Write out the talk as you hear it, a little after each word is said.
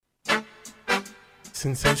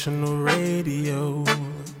Sensational radio.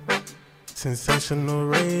 Sensational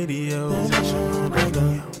radio.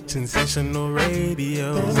 Sensational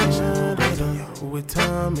radio. With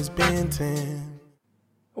Thomas Benton.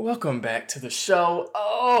 Welcome back to the show.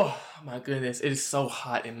 Oh my goodness, it is so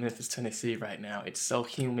hot in Memphis, Tennessee right now. It's so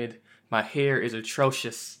humid. My hair is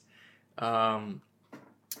atrocious. My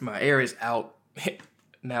air is out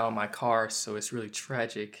now in my car, so it's really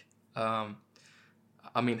tragic.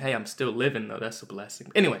 Hey, I'm still living though. That's a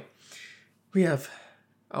blessing. Anyway, we have,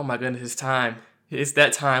 oh my goodness, it's time. It's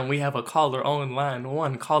that time. We have a caller on line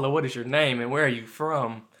one. Caller, what is your name and where are you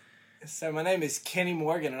from? So my name is Kenny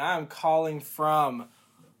Morgan, and I'm calling from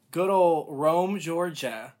good old Rome,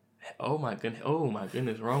 Georgia. Oh my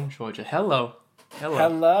goodness, Rome, Georgia. Hello.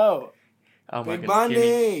 Hello. Oh my Big goodness, Bundy.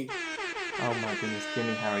 Kenny. Oh my goodness,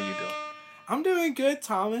 Kenny, how are you doing? I'm doing good,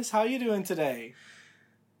 Thomas. How you doing today?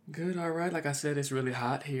 Good, all right. Like I said, it's really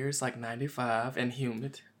hot here. It's like 95 and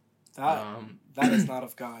humid. That is not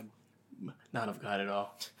of God. Not of God at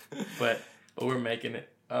all. but we're making it.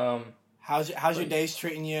 How's your days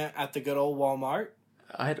treating you at the good old Walmart?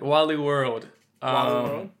 I had Wally World. Wally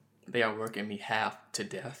World? They are working me half to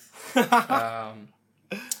death.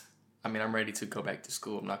 I'm ready to go back to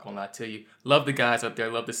school. I'm not gonna lie to you. Love the guys up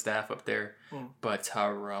there. Love the staff up there. But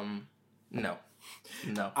no.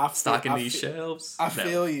 Stocking these shelves. I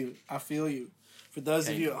feel you. For those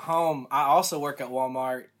of you at home, I also work at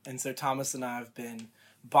Walmart, and so Thomas and I have been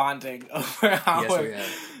bonding over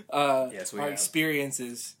our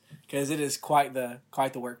experiences, because it is quite the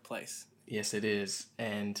workplace. Yes, it is,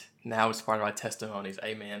 and now it's part of our testimonies.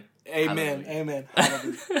 Amen. Amen.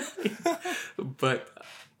 But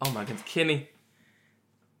oh my goodness, Kenny.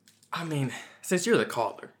 Since you're the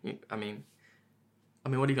caller,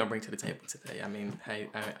 what are you gonna bring to the table today?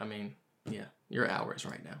 Your hours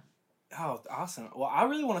right now. Oh, awesome. Well, I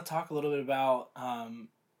really want to talk a little bit about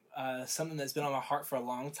something that's been on my heart for a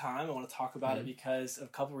long time. I want to talk about it because of a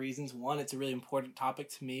couple reasons. One, it's a really important topic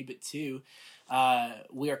to me, but two,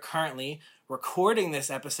 we are currently recording this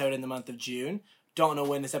episode in the month of June. Don't know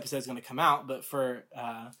when this episode is going to come out, but for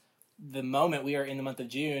the moment, we are in the month of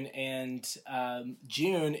June, and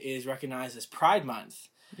June is recognized as Pride Month.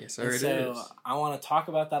 Yes, sir, it is. I want to talk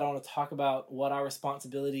about that. I want to talk about what our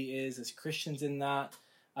responsibility is as Christians in that,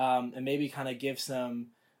 and maybe kind of give some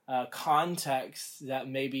context that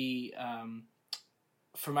maybe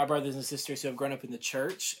for my brothers and sisters who have grown up in the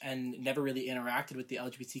church and never really interacted with the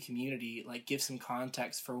LGBT community, like give some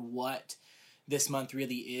context for what this month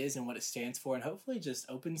really is and what it stands for, and hopefully just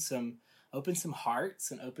open some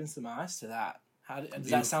hearts and open some eyes to that.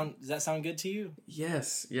 Does that sound good to you?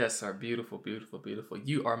 Yes, sir. Beautiful.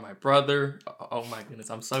 You are my brother. Oh my goodness,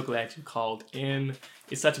 I'm so glad you called in.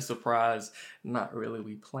 It's such a surprise. Not really,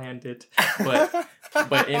 we planned it,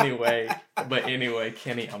 but anyway,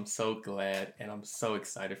 Kenny, I'm so glad and I'm so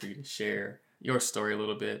excited for you to share your story a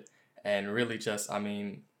little bit and really just,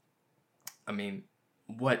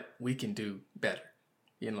 what we can do better,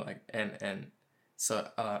 so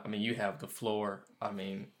you have the floor.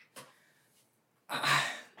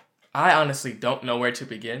 I honestly don't know where to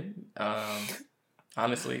begin.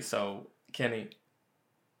 So Kenny,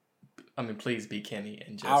 please be Kenny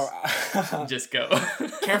and just go.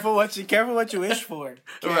 Careful what you wish for.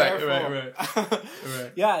 Right.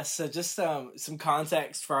 Yeah. So just some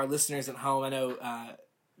context for our listeners at home. I know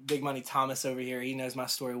Big Money Thomas over here, he knows my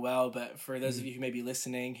story well, but for those of you who may be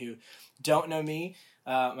listening who don't know me,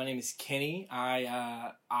 my name is Kenny.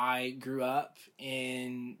 I grew up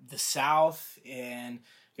in the South in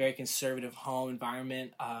very conservative home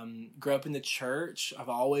environment. Grew up in the church. I've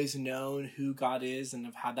always known who God is and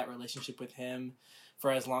I've had that relationship with Him for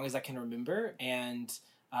as long as I can remember. And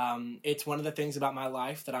it's one of the things about my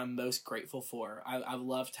life that I'm most grateful for. I've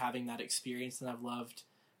loved having that experience and I've loved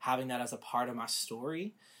having that as a part of my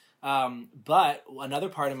story. But another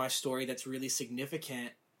part of my story that's really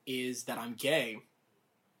significant is that I'm gay.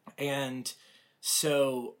 And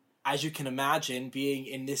so, as you can imagine, being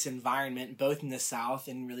in this environment, both in the South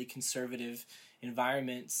and really conservative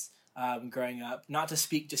environments, growing up, not to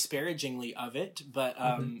speak disparagingly of it, but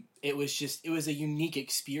it was a unique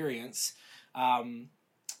experience.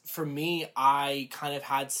 For me, I kind of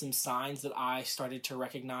had some signs that I started to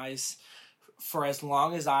recognize for as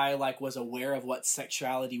long as I was aware of what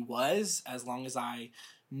sexuality was, as long as I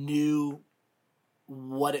knew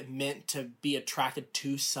what it meant to be attracted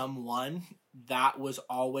to someone, that was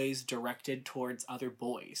always directed towards other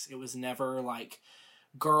boys. It was never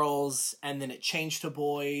girls and then it changed to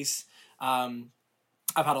boys. I've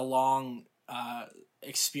had a long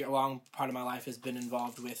long part of my life has been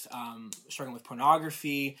involved with struggling with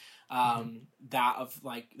pornography.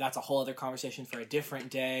 That's a whole other conversation for a different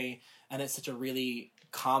day. And it's such a really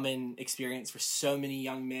common experience for so many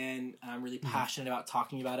young men. And I'm really passionate about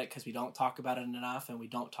talking about it because we don't talk about it enough and we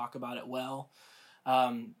don't talk about it well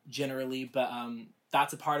generally. But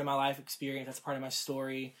that's a part of my life experience. That's a part of my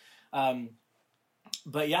story.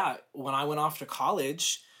 But yeah, when I went off to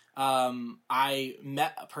college, I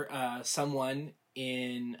met someone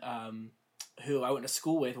in who I went to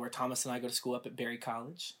school with, where Thomas and I go to school up at Berry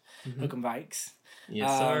College, Hook'em Vikes.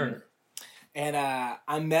 Yes, sir. And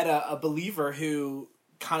I met a believer who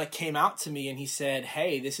kind of came out to me, and he said,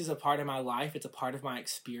 "Hey, this is a part of my life. It's a part of my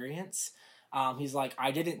experience." He's like,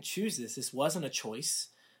 "I didn't choose this. This wasn't a choice,"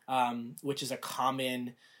 which is a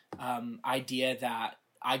common idea that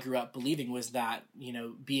I grew up believing, was that,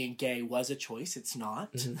 being gay was a choice. It's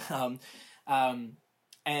not.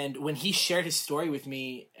 And when he shared his story with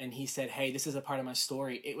me and he said, "Hey, this is a part of my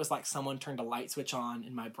story," it was like someone turned a light switch on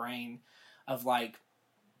in my brain of like,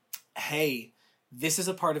 hey, this is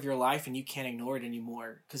a part of your life and you can't ignore it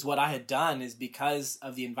anymore. Because what I had done is, because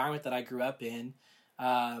of the environment that I grew up in,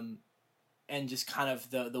 and just kind of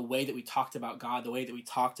the way that we talked about God, the way that we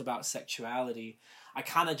talked about sexuality, I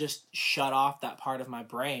kind of just shut off that part of my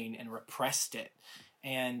brain and repressed it.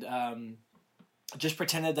 And just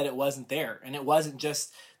pretended that it wasn't there. And it wasn't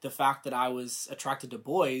just the fact that I was attracted to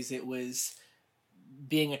boys, it was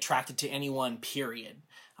being attracted to anyone, period.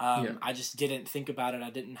 I just didn't think about it. I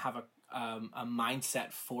didn't have a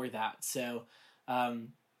mindset for that. So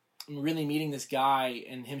really meeting this guy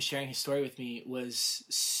and him sharing his story with me was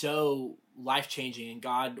so life-changing, and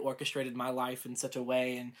God orchestrated my life in such a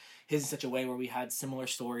way, and his in such a way, where we had similar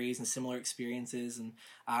stories and similar experiences. And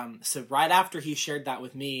so right after he shared that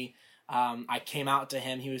with me, I came out to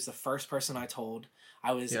him. He was the first person I told.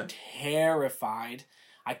 I was terrified.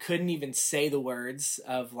 I couldn't even say the words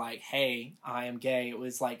of like, "Hey, I am gay." It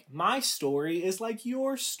was like, my story is like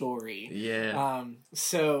your story. Yeah.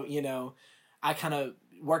 So, I kind of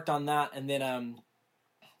worked on that. And then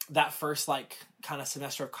that first like kind of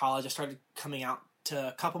semester of college, I started coming out to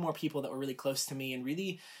a couple more people that were really close to me, and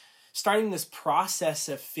really starting this process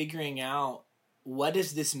of figuring out, what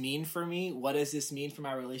does this mean for me? What does this mean for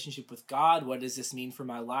my relationship with God? What does this mean for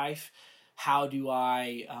my life? How do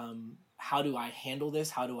I handle this?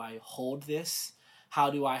 How do I hold this? How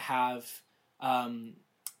do I have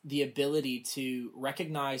the ability to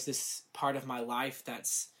recognize this part of my life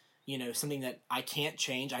that's, something that I can't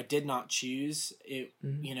change. I did not choose it.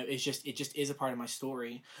 It just is a part of my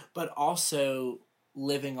story, but also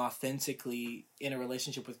living authentically in a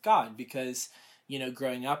relationship with God, because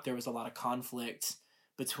growing up, there was a lot of conflict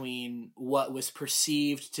between what was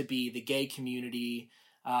perceived to be the gay community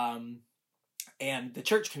and the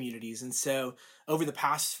church communities. And so over the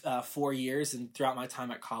past 4 years and throughout my time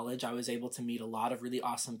at college, I was able to meet a lot of really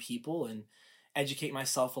awesome people and educate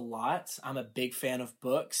myself a lot. I'm a big fan of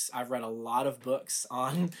books. I've read a lot of books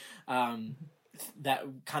on that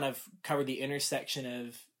kind of cover the intersection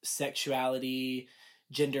of sexuality,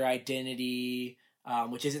 gender identity,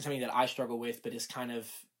 which isn't something that I struggle with, but is kind of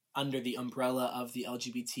under the umbrella of the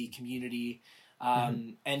LGBT community,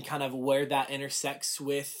 and kind of where that intersects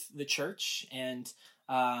with the church. And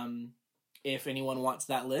if anyone wants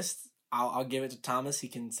that list, I'll give it to Thomas. He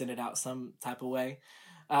can send it out some type of way.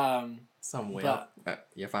 Some way.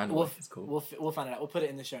 Find a way. It's cool. We'll find it out. We'll put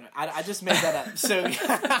it in the show notes. I just made that up. So.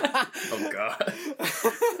 Oh God.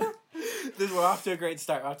 We're off to a great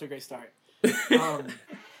start.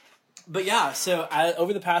 But yeah, so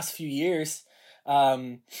over the past few years,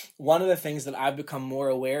 one of the things that I've become more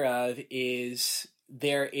aware of is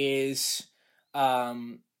there is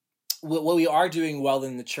what we are doing well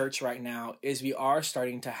in the church right now is we are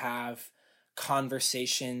starting to have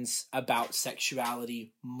conversations about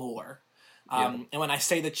sexuality more. And when I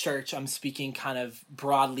say the church, I'm speaking kind of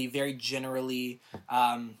broadly, very generally,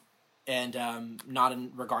 and not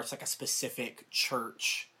in regards to like a specific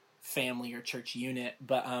church family or church unit,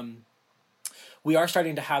 but we are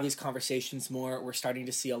starting to have these conversations more. We're starting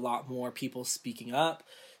to see a lot more people speaking up,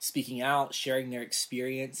 speaking out, sharing their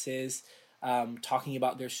experiences, talking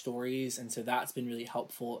about their stories, and so that's been really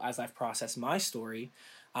helpful as I've processed my story.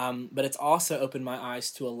 But it's also opened my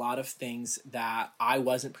eyes to a lot of things that I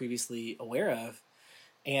wasn't previously aware of.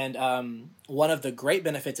 And one of the great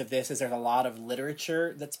benefits of this is there's a lot of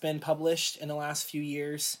literature that's been published in the last few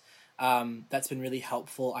years. That's been really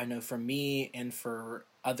helpful, I know, for me and for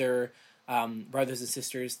other brothers and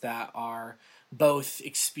sisters that are both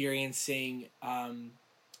experiencing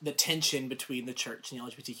the tension between the church and the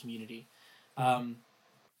LGBT community.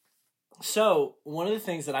 So one of the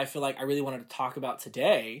things that I feel like I really wanted to talk about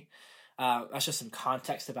today, that's just some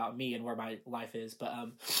context about me and where my life is, but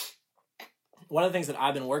one of the things that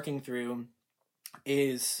I've been working through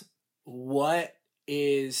is what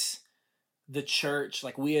is the church,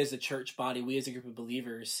 like we as a church body, we as a group of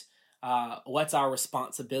believers, what's our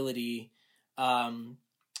responsibility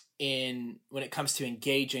in when it comes to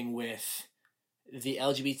engaging with the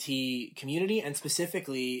LGBT community, and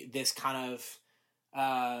specifically this kind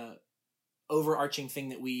of overarching thing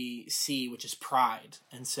that we see, which is Pride.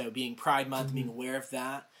 And so being Pride Month, being aware of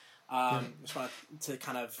that, just wanted to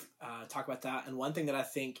kind of talk about that. And one thing that I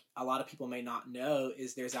think a lot of people may not know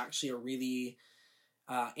is there's actually a really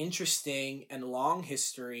interesting and long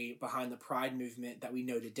history behind the Pride movement that we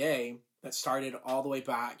know today that started all the way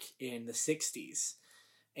back in the 60s.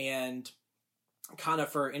 And kind of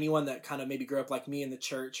for anyone that kind of maybe grew up like me in the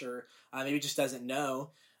church, or maybe just doesn't know,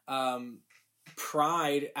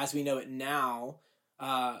 Pride, as we know it now,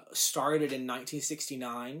 started in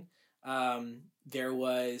 1969. There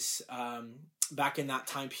was, back in that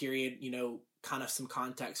time period, kind of some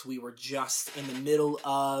context, we were just in the middle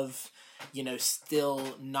of, still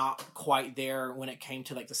not quite there when it came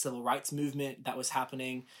to like the civil rights movement that was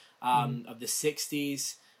happening of the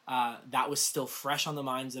 60s. That was still fresh on the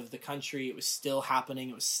minds of the country. It was still happening.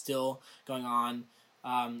 It was still going on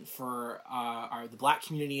for the Black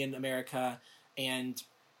community in America. And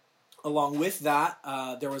along with that,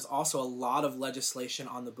 there was also a lot of legislation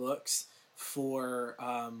on the books for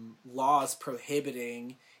laws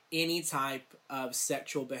prohibiting any type of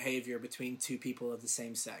sexual behavior between two people of the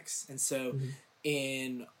same sex. And so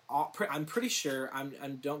I'm pretty sure,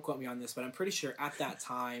 don't quote me on this, but I'm pretty sure at that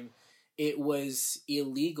time it was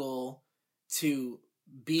illegal to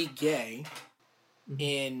be gay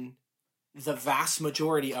in the vast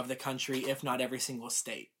majority of the country, if not every single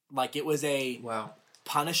state. Like it was a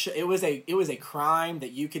it was a crime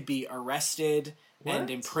that you could be arrested and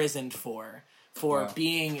imprisoned for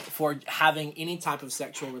having any type of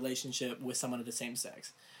sexual relationship with someone of the same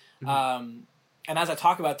sex. And as I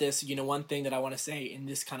talk about this, one thing that I want to say in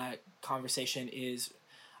this kind of conversation is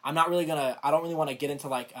I don't really want to get into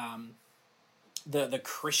like the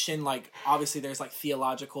Christian, like obviously there's like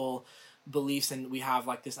theological beliefs and we have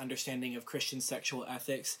like this understanding of Christian sexual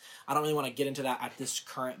ethics. I don't really want to get into that at this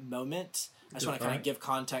current moment. I just want to kind of give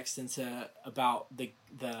context about the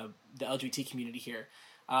LGBT community here.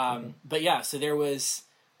 But yeah, so there was,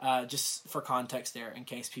 just for context there, in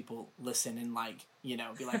case people listen and like, be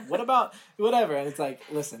like, what about whatever? And it's like,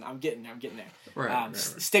 listen, I'm getting there. Right.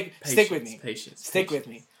 Stick with me. Stick with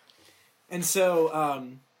me. And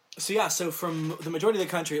so, so from the majority of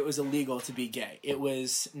the country, it was illegal to be gay. It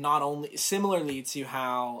was not only similarly to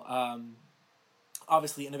how,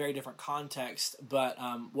 obviously in a very different context, but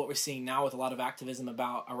what we're seeing now with a lot of activism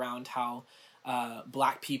around how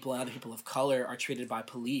Black people and other people of color are treated by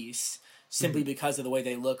police simply because of the way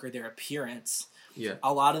they look or their appearance. Yeah.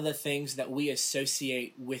 A lot of the things that we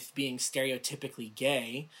associate with being stereotypically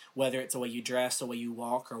gay, whether it's the way you dress, the way you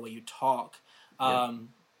walk, or the way you talk,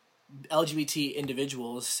 LGBT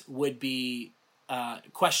individuals would be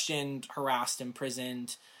questioned, harassed,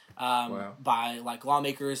 imprisoned by like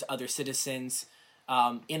lawmakers, other citizens,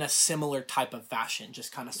 in a similar type of fashion,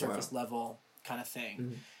 just kind of surface level kind of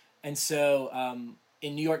thing. And so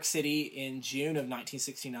in New York City in June of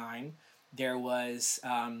 1969, there was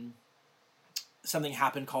something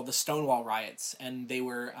happened called the Stonewall Riots, and they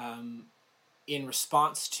were in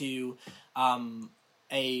response to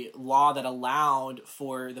a law that allowed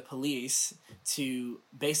for the police to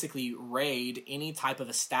basically raid any type of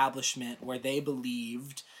establishment where they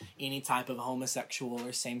believed any type of homosexual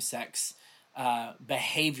or same-sex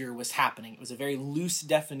behavior was happening. It was a very loose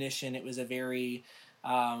definition. It was a very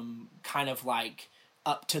kind of like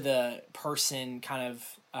up to the person kind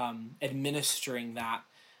of administering that.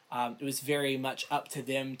 It was very much up to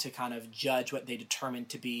them to kind of judge what they determined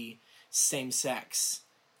to be same-sex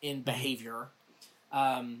in behavior.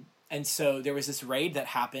 And so there was this raid that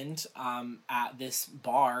happened at this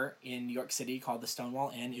bar in New York City called the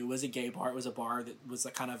Stonewall Inn. It was a gay bar. It was a bar that was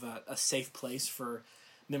a kind of a safe place for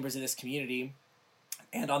members of this community.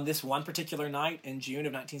 And on this one particular night in June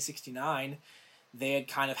of 1969, they had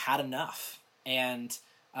kind of had enough. And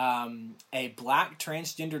a Black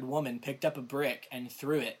transgendered woman picked up a brick and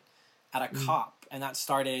threw it at a cop. And that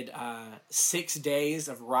started 6 days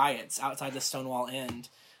of riots outside the Stonewall Inn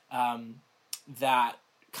that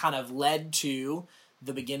kind of led to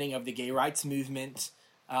the beginning of the gay rights movement,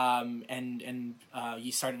 and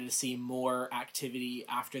you started to see more activity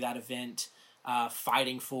after that event,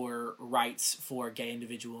 fighting for rights for gay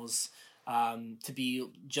individuals to be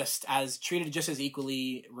just as treated just as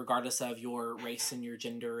equally, regardless of your race and your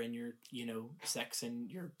gender and your, sex and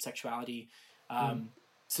your sexuality.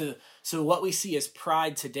 So what we see as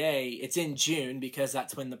Pride today, it's in June because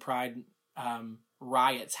that's when the Pride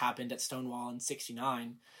riots happened at Stonewall in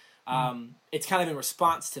 '69. It's kind of in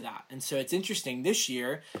response to that. And so it's interesting this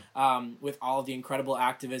year, with all of the incredible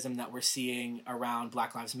activism that we're seeing around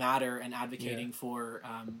Black Lives Matter and advocating for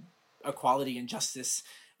equality and justice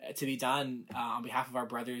to be done on behalf of our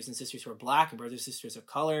brothers and sisters who are Black and brothers and sisters of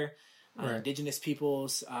color, Indigenous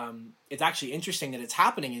peoples. It's actually interesting that it's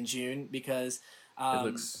happening in June because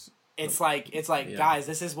it's like guys,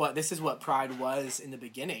 this is what Pride was in the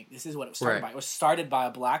beginning. This is what it started by. It was started by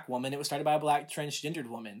a Black woman. It was started by a Black transgendered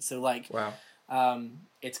woman. So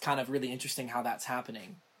it's kind of really interesting how that's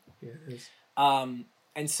happening. Yeah, it is. And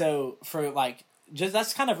so for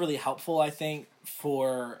that's kind of really helpful, I think,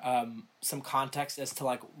 for some context as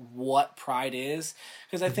to what Pride is,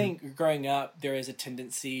 because I think growing up there is a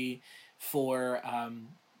tendency for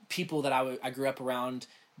people that I grew up around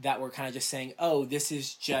that were kind of just saying, oh, this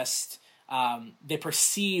is just, they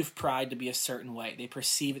perceive Pride to be a certain way. They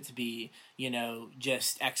perceive it to be,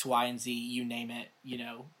 just X, Y, and Z, you name it.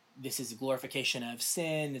 This is a glorification of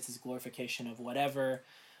sin. This is a glorification of whatever.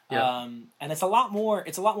 Yeah. And it's a lot more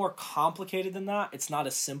complicated than that. It's not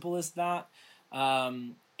as simple as that. So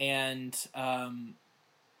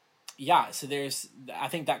I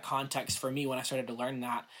think that context for me when I started to learn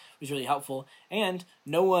that was really helpful. And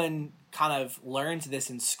no one kind of learns this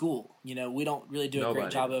in school. We don't really do a great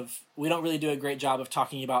job of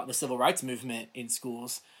talking about the civil rights movement in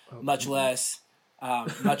schools, much less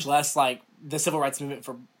like the civil rights movement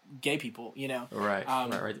for gay people. Right. The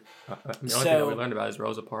only thing we learned about is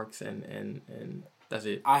Rosa Parks and that's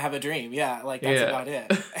it. I Have a Dream. Yeah, that's about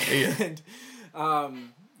it.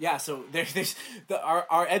 And so there's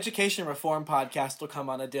our education reform podcast will come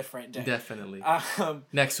on a different day. Definitely.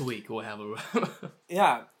 Next week we'll have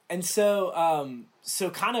a and so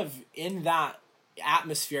kind of in that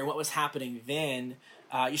atmosphere, what was happening then,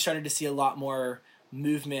 you started to see a lot more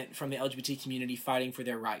movement from the LGBT community fighting for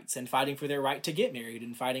their rights and fighting for their right to get married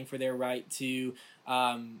and fighting for their right to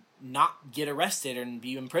not get arrested and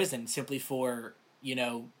be imprisoned simply for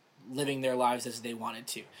living their lives as they wanted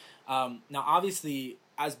to. Now, obviously,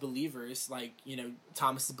 as believers,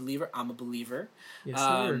 Thomas is a believer, I'm a believer. Yes,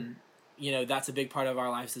 sir. That's a big part of our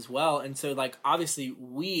lives as well. And so, obviously,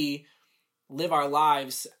 we live our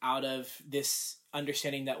lives out of this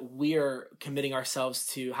understanding that we're committing ourselves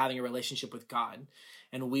to having a relationship with God.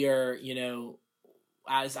 And we are,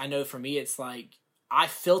 as I know for me, it's I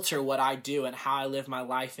filter what I do and how I live my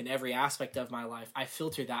life in every aspect of my life. I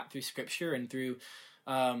filter that through Scripture and through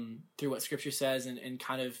what Scripture says and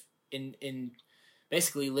kind of in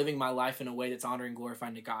basically living my life in a way that's honoring and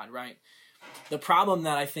glorifying to God, right? The problem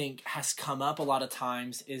that I think has come up a lot of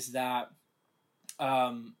times is that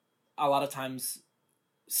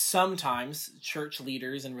sometimes church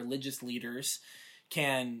leaders and religious leaders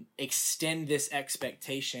can extend this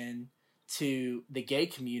expectation to the gay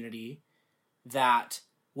community that,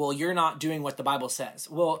 well, you're not doing what the Bible says.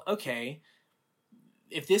 Well, okay,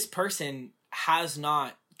 if this person has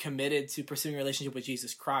not committed to pursuing a relationship with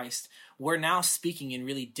Jesus Christ, we're now speaking in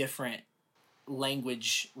really different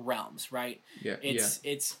language realms, right? Yeah.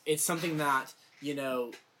 It's something that,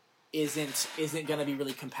 isn't going to be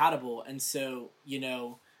really compatible. And so,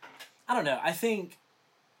 I don't know. I think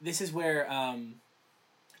this is where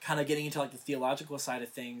kind of getting into the theological side of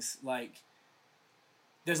things,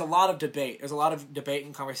 there's a lot of debate. There's a lot of debate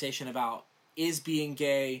and conversation about, is being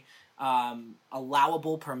gay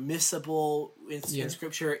allowable, permissible in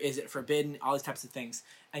Scripture? Is it forbidden? All these types of things.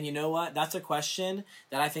 And you know what? That's a question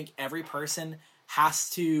that I think every person has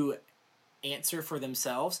to answer for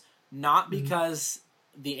themselves, not because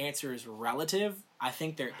the answer is relative. I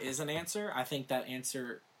think there is an answer. I think that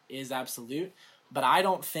answer is absolute. But I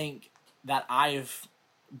don't think that I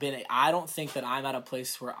don't think that I'm at a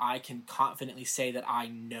place where I can confidently say that I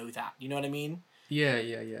know that. You know what I mean? Yeah.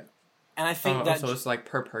 And I think that... So it's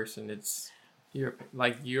per person. It's... You're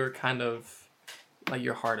kind of...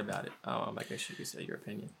 you're hard about it. I guess you could say your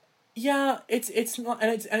opinion. Yeah, it's not...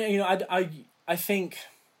 And I think...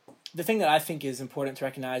 The thing that I think is important to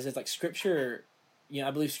recognize is, Scripture...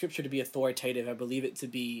 I believe Scripture to be authoritative. I believe it to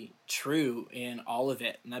be true in all of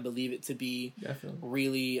it. And I believe it to be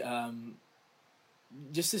really...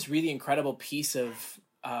 just this really incredible piece of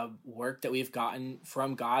work that we've gotten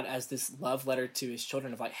from God as this love letter to his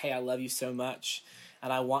children of hey, I love you so much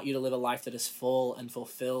and I want you to live a life that is full and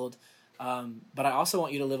fulfilled. But I also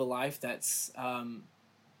want you to live a life that's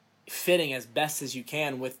fitting as best as you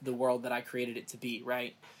can with the world that I created it to be,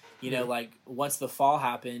 right? You know, like once the fall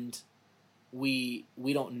happened, we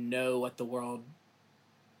don't know what the world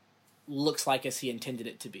looks like as he intended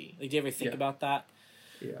it to be. Like, do you ever think about that?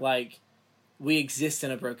 Yeah. Like, we exist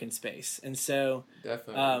in a broken space. And so...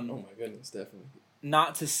 Definitely. Oh my goodness, definitely.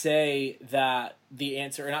 Not to say that the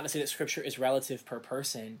answer, or not to say that Scripture is relative per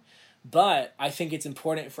person, but I think it's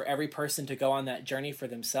important for every person to go on that journey for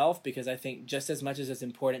themselves, because I think just as much as it's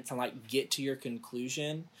important to, like, get to your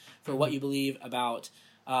conclusion for what you believe about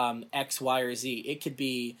X, Y, or Z. It could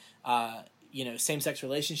be, same-sex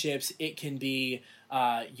relationships. It can be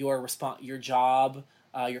your job,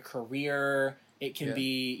 your career. It can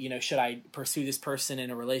be, should I pursue this person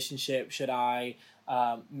in a relationship? Should I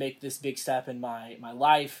make this big step in my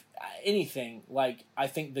life? Anything. Like, I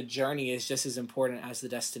think the journey is just as important as the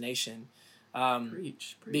destination.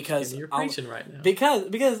 Preach. Because you're preaching right now.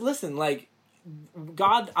 Because listen, like,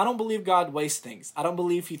 God, I don't believe God wastes things. I don't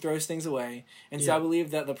believe he throws things away. And so I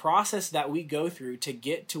believe that the process that we go through to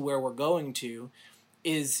get to where we're going to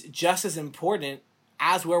is just as important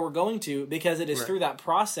as where we're going to, because it is through that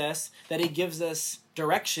process that he gives us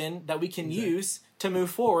direction that we can use to move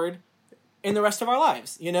forward in the rest of our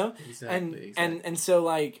lives, you know? Exactly. And so,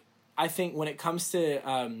 like, I think when it comes to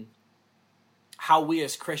how we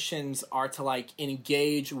as Christians are to, like,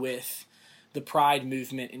 engage with the Pride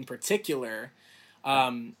movement in particular,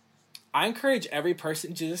 I encourage every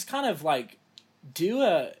person to just kind of, like, do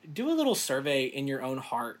a little survey in your own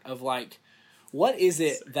heart of, like, what is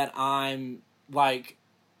it that I'm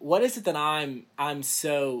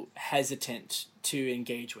so hesitant to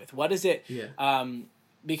engage with? What is it? Yeah.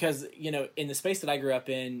 Because, in the space that I grew up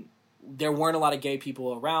in, there weren't a lot of gay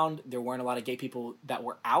people around. There weren't a lot of gay people that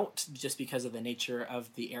were out just because of the nature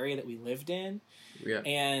of the area that we lived in. Yeah.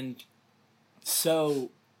 And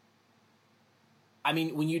so, I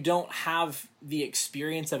mean, when you don't have the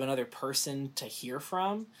experience of another person to hear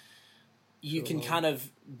from, you can kind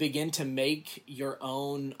of begin to make your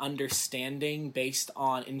own understanding based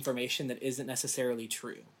on information that isn't necessarily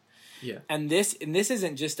true. Yeah. And this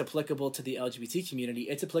isn't just applicable to the LGBT community.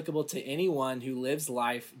 It's applicable to anyone who lives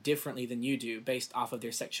life differently than you do, based off of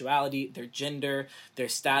their sexuality, their gender, their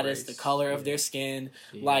status, the color of their skin,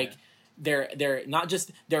 like their not just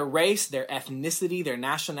their race, their ethnicity, their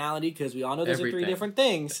nationality, because we all know those are three different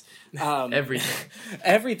things.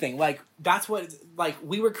 Everything. Like, that's what, like,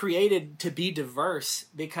 we were created to be diverse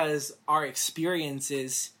because our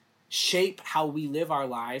experiences shape how we live our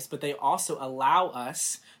lives, but they also allow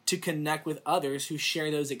us to connect with others who share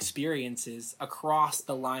those experiences across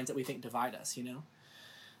the lines that we think divide us, you know?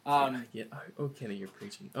 Kenny, you're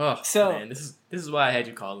preaching. Oh, so, man, this is why I had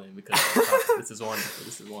you call in, because this is wonderful.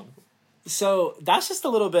 This is wonderful. So that's just a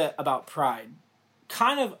little bit about Pride.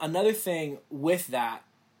 Kind of another thing with that,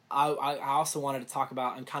 I also wanted to talk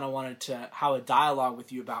about, and kind of wanted to have a dialogue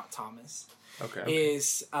with you about, Thomas. Okay.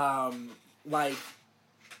 Is, like,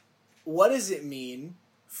 what does it mean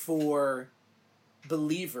for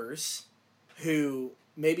believers who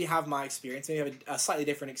maybe have my experience, maybe have a slightly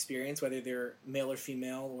different experience, whether they're male or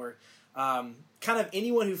female, or kind of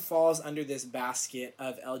anyone who falls under this basket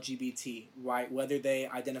of LGBT, right? Whether they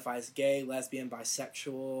identify as gay, lesbian,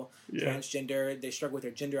 bisexual, transgender, they struggle with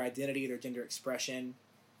their gender identity, their gender expression.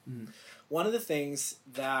 One of the things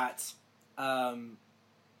that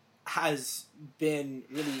has been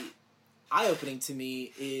really eye-opening to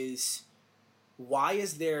me is, why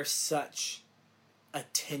is there such a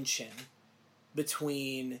tension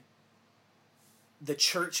between the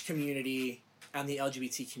church community and the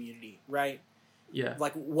LGBT community, right? Yeah.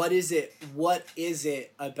 Like, what is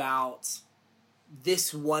it about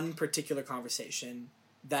this one particular conversation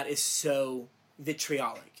that is so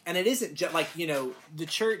vitriolic? And it isn't just, like, the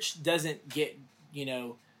church doesn't get,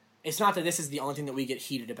 it's not that this is the only thing that we get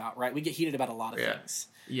heated about, right? We get heated about a lot of things.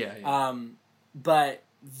 Yeah. But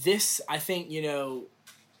this, I think,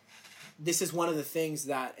 this is one of the things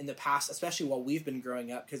that in the past, especially while we've been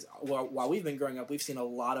growing up, because while we've been growing up, we've seen a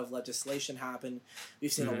lot of legislation happen.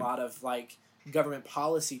 We've seen a lot of, like, government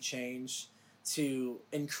policy change to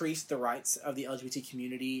increase the rights of the LGBT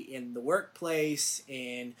community in the workplace,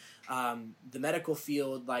 in the medical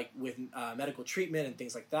field, like with medical treatment and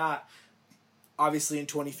things like that. Obviously, in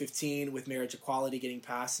 2015, with marriage equality getting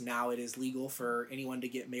passed, now it is legal for anyone to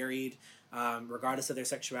get married, regardless of their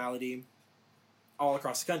sexuality, all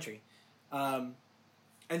across the country. And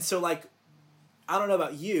so, like, I don't know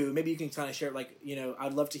about you, maybe you can kind of share, like,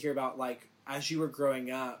 I'd love to hear about, like, as you were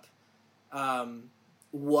growing up,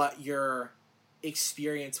 what your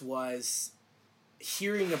experience was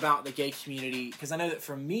hearing about the gay community. Because I know that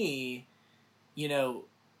for me,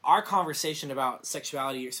 our conversation about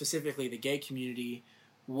sexuality, or specifically the gay community,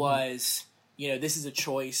 was, this is a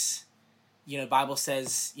choice. Bible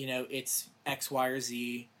says, it's X, Y, or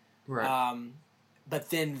Z. Right. But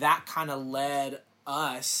then that kind of led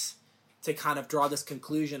us to kind of draw this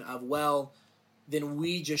conclusion of, well, then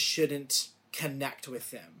we just shouldn't connect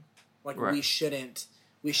with them. Like, right. we shouldn't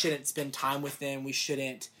spend time with them. We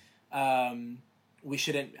shouldn't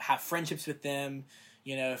have friendships with them.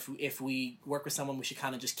 If we work with someone, we should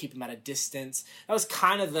kind of just keep them at a distance. That was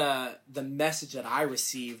kind of the message that I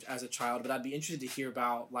received as a child. But I'd be interested to hear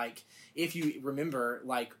about, like, if you remember,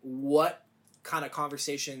 like, what kind of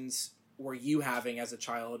conversations were you having as a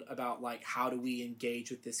child about, like, how do we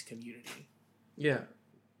engage with this community? Yeah.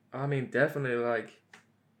 I mean, definitely, like,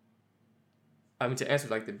 to answer,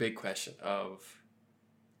 like, the big question of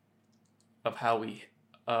how we,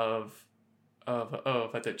 of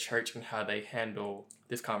at the church and how they handle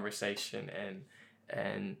this conversation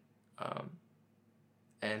and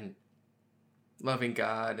loving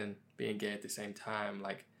God and being gay at the same time,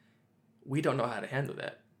 like, we don't know how to handle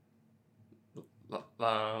that.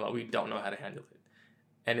 We don't know how to handle it,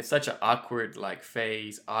 and it's such an awkward, like,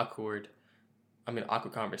 awkward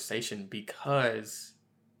conversation because,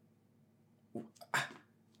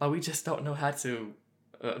 like, we just don't know how to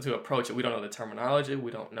approach it. We don't know the terminology.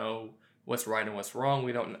 We don't know what's right and what's wrong.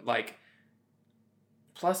 We don't, like,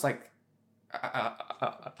 plus, like,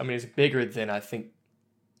 it's bigger than, I think,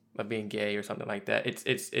 like, being gay or something like that.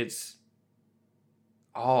 It's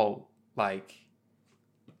all, like,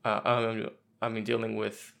 dealing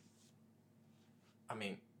with,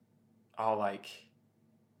 all, like,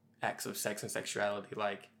 acts of sex and sexuality.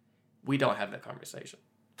 Like, we don't have that conversation.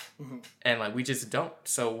 Mm-hmm. And, like, we just don't.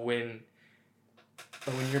 So when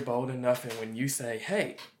you're bold enough and when you say,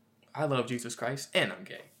 hey, I love Jesus Christ and I'm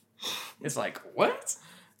gay, it's like, what?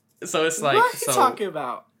 So it's like, what are you talking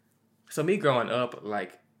about? So me growing up,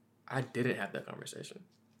 like, I didn't have that conversation.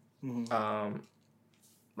 Mm-hmm.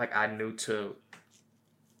 Like, I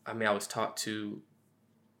was taught to,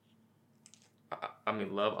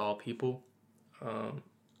 love all people, no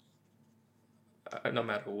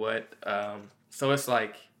matter what. So it's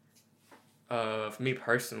like, for me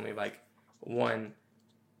personally, like, one,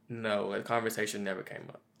 no, a conversation never came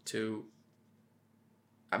up. Two,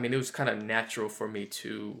 it was kind of natural for me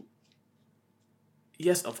to,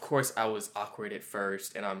 yes, of course, I was awkward at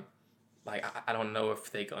first, and I'm like, I don't know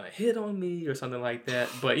if they gonna hit on me or something like that,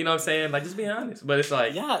 but you know what I'm saying? Like, just be honest. But it's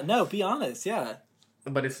like... Yeah, no, be honest, yeah.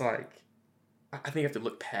 But it's like, I think you have to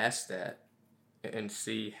look past that and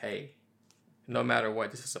see, hey, no matter what,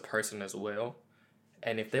 this is a person as well.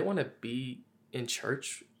 And if they want to be in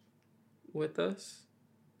church with us,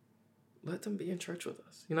 let them be in church with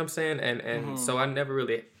us. You know what I'm saying? And so I never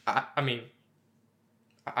really... I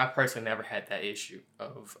personally never had that issue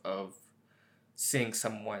of seeing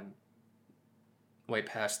someone way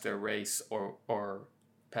past their race or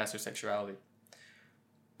past their sexuality.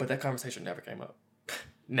 But that conversation never came up.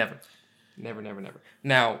 Never.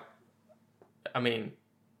 Now, we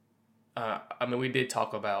did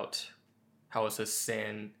talk about how it's a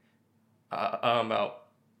sin, about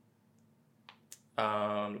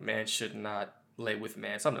man should not lay with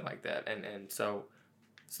man, something like that. And so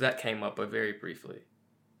that came up, but very briefly.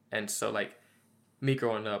 And so, like, me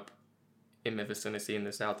growing up in Memphis, Tennessee, in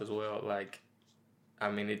the South as well, like,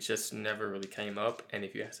 it just never really came up. And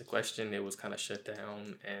if you asked a question, it was kind of shut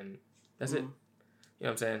down, and that's it. You know what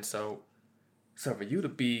I'm saying? So for you to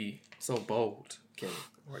be so bold, Kenny,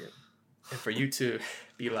 Morgan, and for you to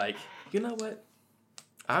be like, you know what,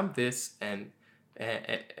 I'm this and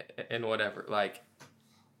whatever, like,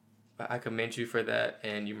 I commend you for that,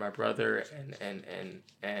 and you're my brother,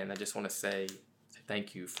 and I just want to say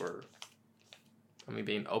thank you for,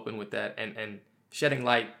 being open with that and shedding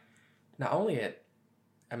light, not only at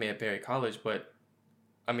Berry College, but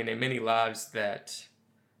in many lives that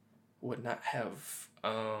would not have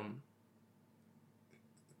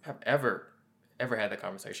ever had that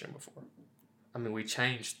conversation before. We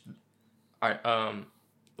changed the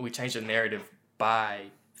narrative by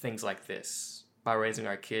things like this, by raising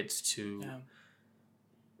our kids to. Yeah.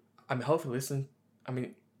 Hopefully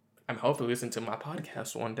listen to my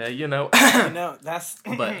podcast one day. You know. That's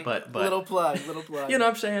but little plug. You know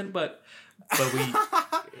what I'm saying? But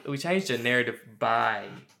we changed the narrative by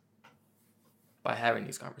having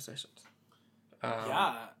these conversations.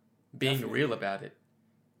 Being definitely real about it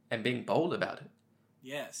and being bold about it.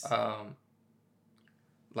 Yes.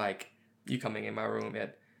 Like you coming in my room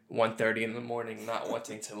at 1:30 in the morning, not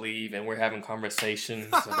wanting to leave, and we're having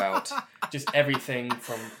conversations about just everything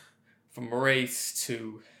from race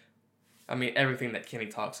to, everything that Kenny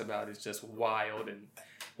talks about is just wild,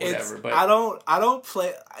 whatever. But I don't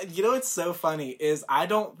play. You know, what's so funny is I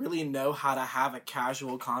don't really know how to have a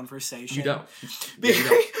casual conversation. you don't.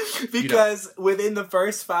 Because within the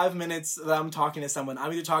first 5 minutes that I'm talking to someone,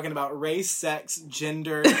 I'm either talking about race, sex,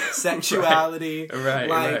 gender, sexuality.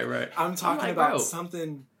 Right. I'm talking about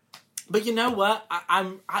something. But you know what?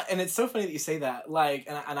 And it's so funny that you say that. Like,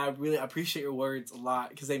 and I really appreciate your words a lot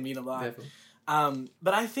because they mean a lot. Definitely.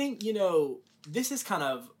 But I think, you know, this is kind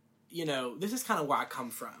of where I come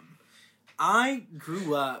from. I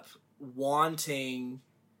grew up wanting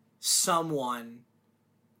someone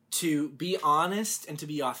to be honest and to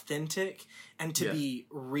be authentic and to be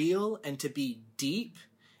real and to be deep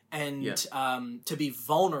and to be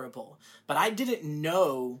vulnerable. But I didn't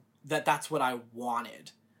know that that's what I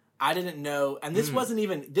wanted. I didn't know, and this wasn't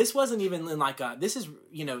even in like this is,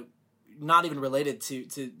 you know, not even related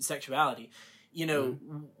to sexuality. You know,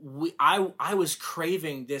 I was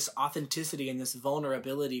craving this authenticity and this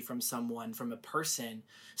vulnerability from someone, from a person,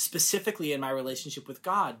 specifically in my relationship with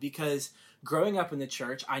God, because growing up in the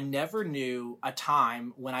church, I never knew a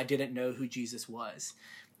time when I didn't know who Jesus was.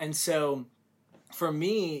 And so for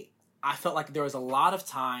me, I felt like there was a lot of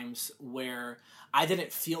times where I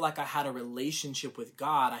didn't feel like I had a relationship with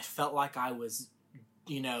God. I felt like I was,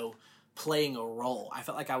 you know, playing a role. I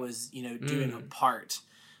felt like I was, you know, doing a part.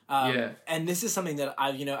 And this is something that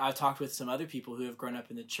I've talked with some other people who have grown up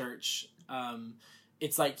in the church.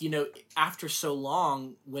 It's like, you know, after so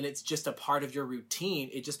long, when it's just a part of your routine,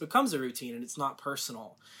 it just becomes a routine and it's not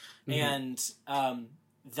personal. And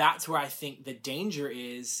that's where I think the danger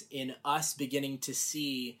is in us beginning to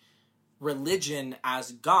see religion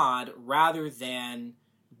as God rather than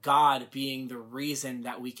God being the reason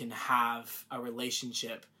that we can have a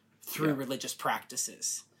relationship through religious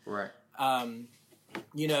practices. Right.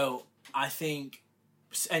 You know, I think,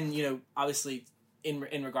 and, you know, obviously in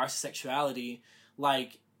regards to sexuality,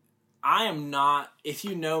 like, I am not, if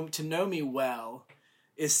you know, to know me well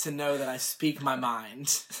is to know that I speak my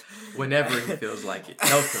mind. Whenever he feels like it.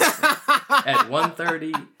 No filter. At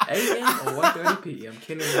 1:30 a.m. or 1:30 p.m.,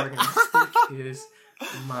 Kenny Morgan speak his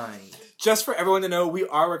mind. Just for everyone to know, we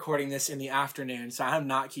are recording this in the afternoon, so I'm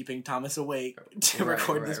not keeping Thomas awake to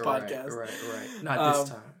record this podcast. Right. Not this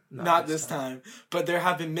time. Not this time. But there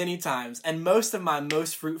have been many times, and most of my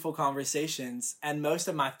most fruitful conversations and most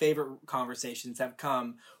of my favorite conversations have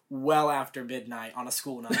come well after midnight on a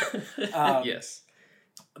school night. Yes.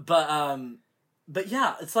 But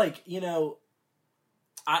yeah, it's like, you know,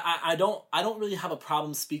 I don't really have a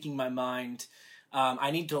problem speaking my mind.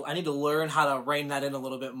 I need to learn how to rein that in a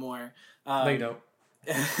little bit more. No, you don't.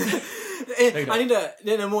 I need to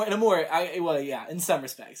in some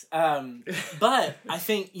respects. But I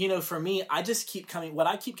think, you know, for me, I keep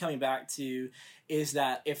coming back to is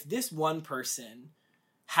that if this one person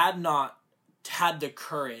had not had the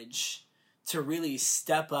courage to really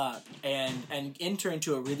step up and enter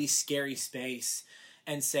into a really scary space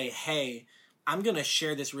and say, hey, I'm going to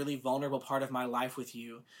share this really vulnerable part of my life with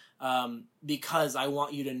you, because I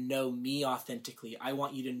want you to know me authentically. I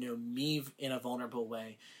want you to know me in a vulnerable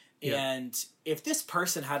way. Yeah. And if this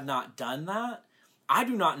person had not done that, I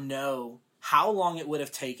do not know how long it would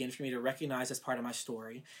have taken for me to recognize this part of my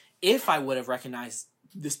story, if I would have recognized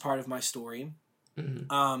this part of my story,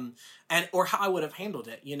 or how I would have handled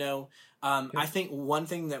it. You know, I think one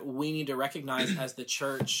thing that we need to recognize as the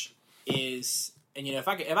church is, and you know, if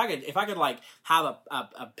I could like have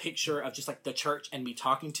a picture of just like the church and be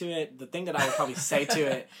talking to it, the thing that I would probably say to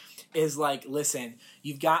it is like, listen,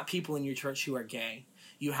 you've got people in your church who are gay.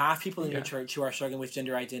 You have people in your church who are struggling with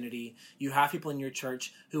gender identity. You have people in your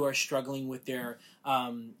church who are struggling with their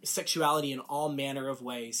sexuality in all manner of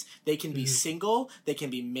ways. They can be single. They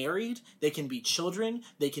can be married. They can be children.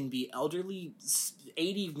 They can be elderly,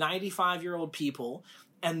 80, 95-year-old people.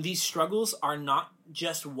 And these struggles are not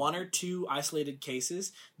just one or two isolated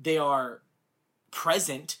cases. They are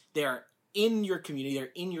present. They are in your community,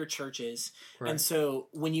 they're in your churches. Right. And so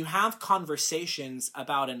when you have conversations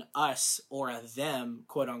about an us or a them,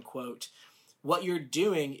 quote unquote, what you're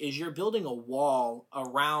doing is you're building a wall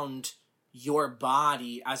around your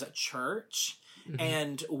body as a church.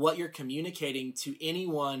 And what you're communicating to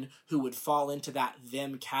anyone who would fall into that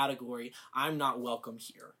them category, I'm not welcome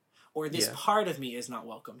here, or this part of me is not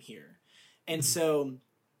welcome here. And so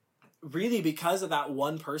really, because of that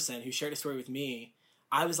one person who shared a story with me,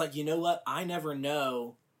 I was like, you know what? I never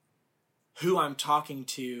know who I'm talking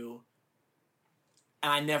to,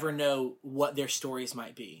 and I never know what their stories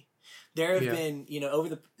might be. There have been, you know,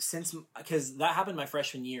 because that happened my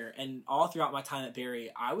freshman year, and all throughout my time at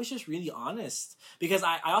Barry, I was just really honest, because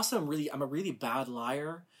I also I'm a really bad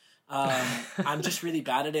liar. I'm just really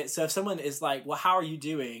bad at it. So if someone is like, well, how are you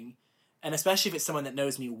doing? And especially if it's someone that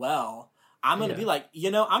knows me well, I'm going to be like,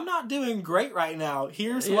 I'm not doing great right now.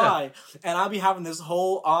 Here's why. And I'll be having this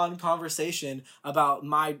whole on conversation about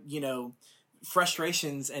my,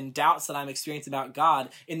 frustrations and doubts that I'm experiencing about God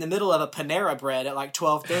in the middle of a Panera Bread at like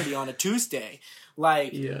 12:30 on a Tuesday.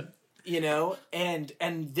 Like,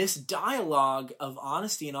 and this dialogue of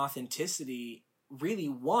honesty and authenticity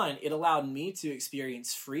really, it allowed me to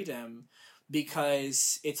experience freedom,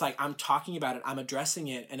 because it's like I'm talking about it, I'm addressing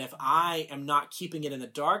it, and if I am not keeping it in the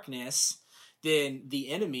darkness, then the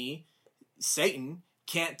enemy, Satan,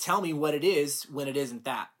 can't tell me what it is when it isn't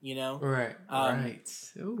that, Right,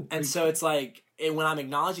 right. Ooh, and so it's like, when I'm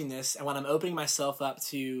acknowledging this and when I'm opening myself up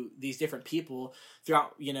to these different people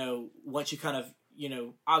throughout, once you kind of,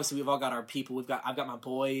 obviously we've all got our people. I've got my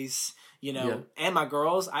boys, and my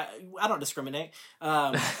girls. I don't discriminate.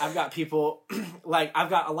 I've got people I've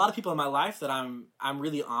got a lot of people in my life that I'm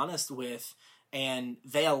really honest with, and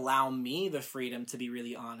they allow me the freedom to be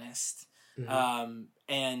really honest. Mm-hmm.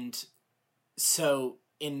 And so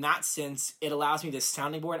in that sense, it allows me this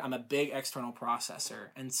sounding board. I'm a big external processor.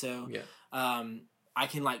 And so, I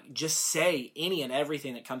can just say any and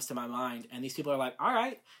everything that comes to my mind. And these people are like, all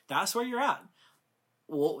right, that's where you're at.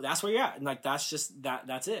 Well, that's where you're at. And that's just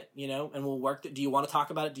that's it, and we'll work. Do you want to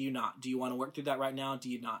talk about it? Do you not? Do you want to work through that right now? Do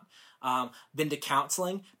you not? Been to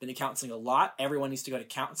counseling a lot. Everyone needs to go to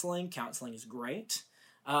counseling. Counseling is great.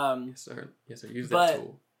 Yes, sir. Use that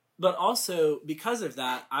tool. But also because of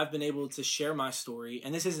that, I've been able to share my story.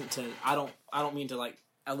 And this isn't to, I don't mean to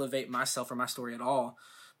elevate myself or my story at all.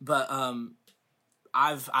 But,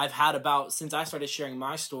 I've had since I started sharing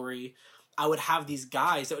my story, I would have these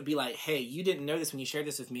guys that would be like, hey, you didn't know this when you shared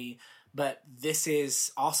this with me, but this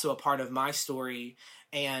is also a part of my story,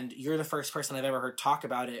 and you're the first person I've ever heard talk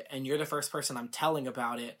about it, and you're the first person I'm telling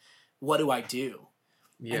about it. What do I do?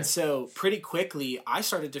 Yeah. And so pretty quickly, I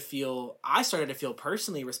started to feel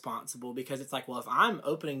personally responsible, because it's like, well, if I'm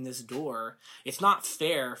opening this door, it's not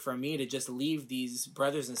fair for me to just leave these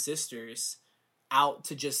brothers and sisters out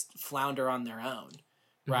to just flounder on their own,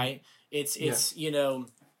 right? Mm-hmm.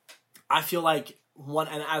 I feel like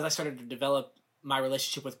and as I started to develop my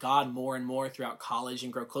relationship with God more and more throughout college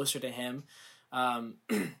and grow closer to Him,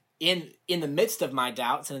 in the midst of my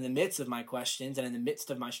doubts and in the midst of my questions and in the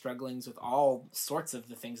midst of my strugglings with all sorts of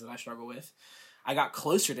the things that I struggle with, I got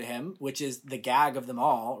closer to Him, which is the gag of them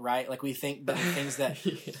all, right? Like, we think that the things that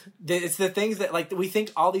it's the things that we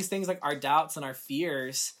think all these things, like our doubts and our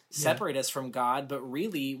fears, separate us from God, but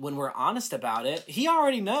really, when we're honest about it, He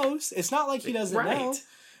already knows. It's not like He doesn't know.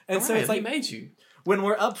 And so it's like, He made you. When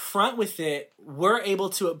we're upfront with it, we're able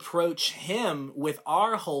to approach Him with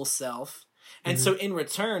our whole self. And so in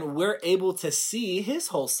return, we're able to see His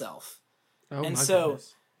whole self. Oh, and my so,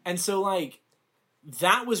 goodness. And so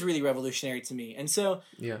that was really revolutionary to me. And so,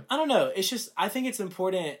 I don't know. It's just, I think it's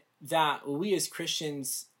important that we as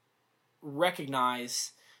Christians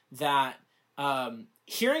recognize that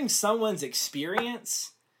hearing someone's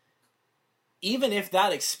experience, even if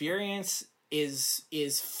that experience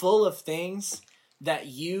is full of things that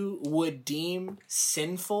you would deem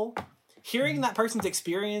sinful, hearing that person's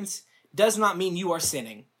experience does not mean you are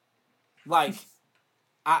sinning. I'm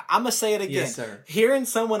going to say it again. Yes, sir. Hearing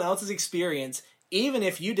someone else's experience, even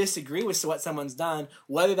if you disagree with what someone's done,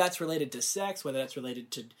 whether that's related to sex, whether that's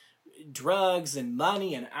related to drugs and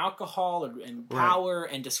money and alcohol and power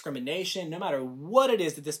and discrimination, no matter what it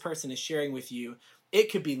is that this person is sharing with you,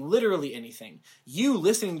 it could be literally anything. You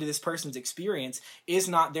listening to this person's experience is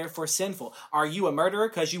not therefore sinful. Are you a murderer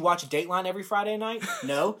because you watch Dateline every Friday night?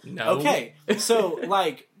 No? No. Okay. So,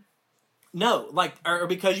 no, or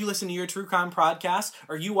because you listen to your true crime podcast,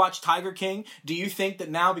 or you watch Tiger King, do you think that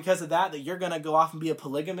now because of that you're going to go off and be a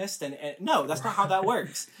polygamist? And no, that's not how that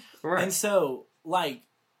works. Right. And so,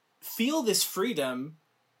 feel this freedom,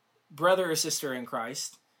 brother or sister in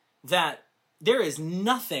Christ, that there is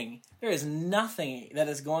nothing that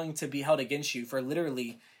is going to be held against you for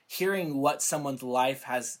literally hearing what someone's life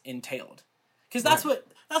has entailed. Because that's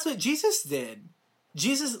what Jesus did.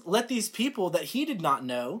 Jesus let these people that He did not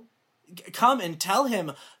know come and tell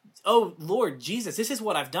Him, oh, Lord Jesus, this is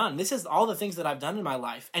what I've done. This is all the things that I've done in my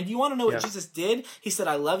life. And you want to know what Jesus did? He said,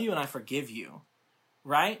 I love you and I forgive you.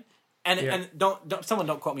 Right? And don't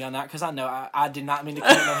quote me on that, because I know I did not mean to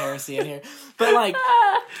commit no heresy in here. But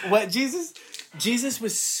what Jesus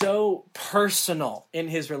was so personal in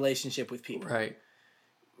His relationship with people. Right.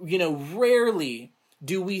 Rarely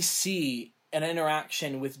do we see an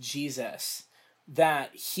interaction with Jesus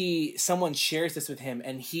that someone shares this with Him,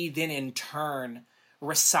 and He then in turn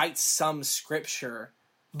recites some scripture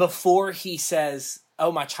before He says,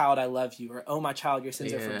 oh, my child, I love you, or oh, my child, your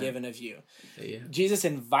sins are Yeah. forgiven of you. Yeah. Jesus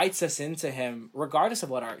invites us into him regardless of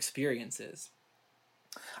what our experience is.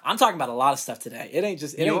 I'm talking about a lot of stuff today. It ain't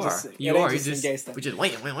just You are. some gay stuff. We just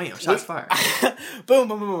wham. Shots fired. boom,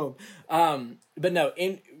 boom, boom, boom. But no,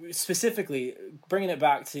 in specifically bringing it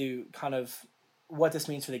back to kind of what this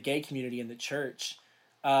means for the gay community in the church.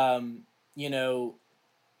 You know,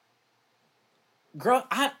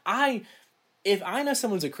 if I know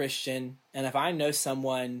someone's a Christian, and if I know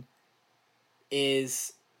someone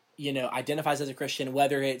is, you know, identifies as a Christian,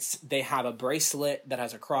 whether it's they have a bracelet that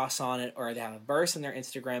has a cross on it, or they have a verse in their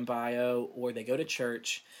Instagram bio, or they go to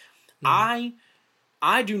church, I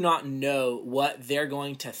do not know what they're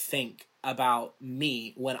going to think about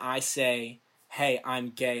me when I say, hey,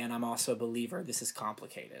 I'm gay and I'm also a believer. This is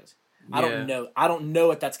complicated. Yeah. I don't know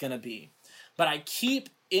what that's going to be. But I keep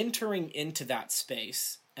entering into that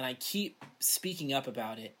space and I keep speaking up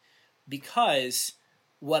about it because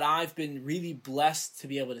what I've been really blessed to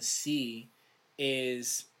be able to see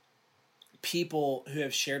is people who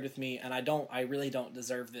have shared with me, and I really don't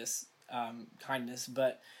deserve this kindness,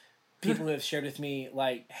 but people who have shared with me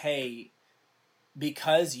like, hey,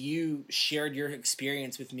 because you shared your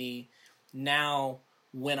experience with me, now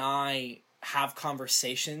when I have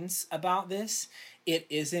conversations about this, it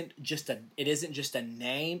isn't just a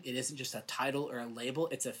name, it isn't just a title or a label,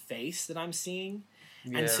 it's a face that I'm seeing.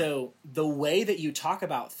 Yeah. And so the way that you talk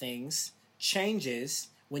about things changes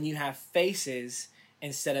when you have faces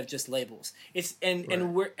instead of just labels.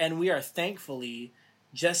 And we are thankfully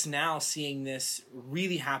just now seeing this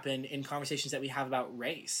really happen in conversations that we have about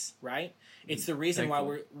race, right? It's the reason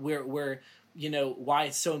why we're you know, why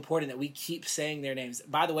it's so important that we keep saying their names.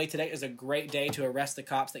 By the way, today is a great day to arrest the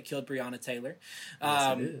cops that killed Breonna Taylor.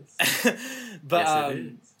 Yes, it is. But yes, it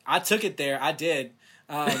is. I took it there. I did.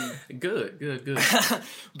 Good.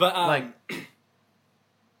 But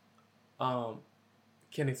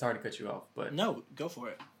Kenny, sorry to cut you off, but no, go for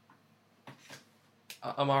it.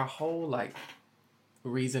 Our whole like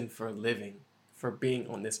reason for living, for being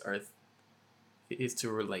on this earth, is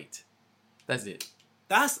to relate. That's it.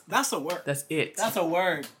 That's a word. That's it. That's a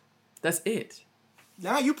word. That's it.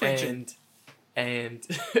 Now you preaching. And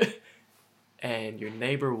and your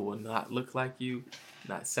neighbor will not look like you,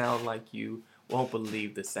 not sound like you, won't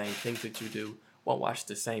believe the same things that you do, won't watch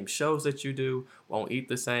the same shows that you do, won't eat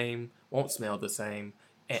the same, won't smell the same,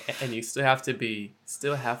 and you still have to be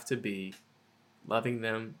loving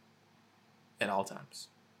them at all times.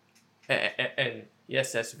 And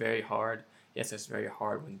yes, that's very hard. Yes, that's very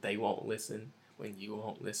hard when they won't listen, when you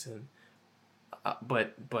won't listen.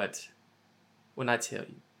 But when I tell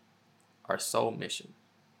you, our sole mission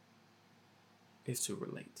is to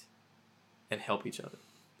relate and help each other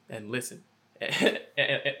and listen. And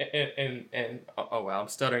oh wow, I'm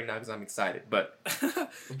stuttering now because I'm excited. But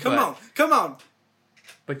come on.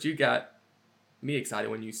 But you got me excited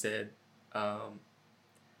when you said,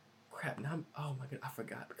 crap. Now oh my god, I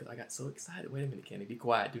forgot because I got so excited. Wait a minute, Kenny, be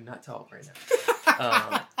quiet. Do not talk right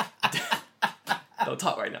now. Don't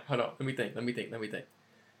talk right now. Hold on. Let me think.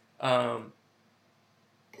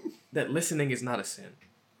 That listening is not a sin.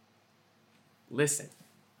 Listen.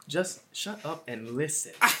 Just shut up and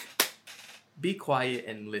listen. Be quiet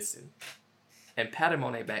and listen. And pat him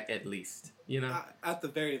on their back at least. You know? At the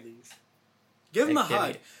very least. Give him a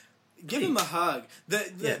hug. Give him a hug.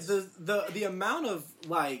 The amount of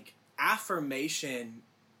like affirmation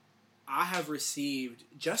I have received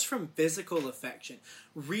just from physical affection.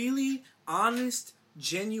 Really honest,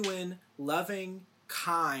 genuine, loving,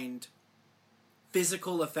 kind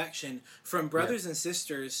physical affection from brothers and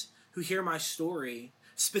sisters who hear my story.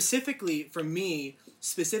 Specifically for me,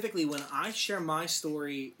 when I share my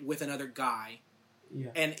story with another guy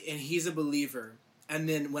and he's a believer, and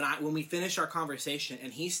then when we finish our conversation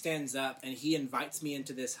and he stands up and he invites me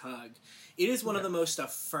into this hug, it is one of the most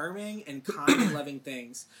affirming and kind and loving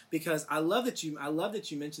things, because I love that you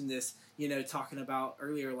mentioned this, you know, talking about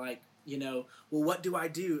earlier, like, you know, well, what do I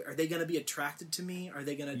do? Are they going to be attracted to me? Are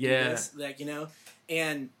they going to do this? Like, you know,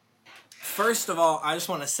 and first of all, I just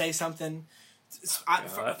want to say something.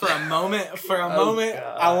 For a moment,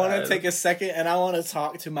 I want to take a second and I want to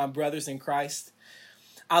talk to my brothers in Christ.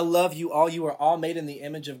 I love you all. You are all made in the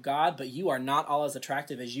image of God, but you are not all as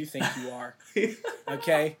attractive as you think you are.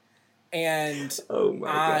 Okay? And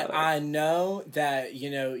I know that, you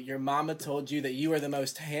know, your mama told you that you are the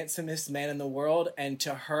most handsomest man in the world, and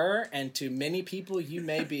to her and to many people you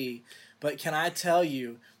may be. But can I tell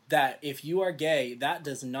you that if you are gay, that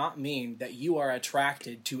does not mean that you are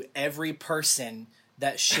attracted to every person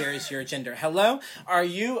that shares your gender. Hello?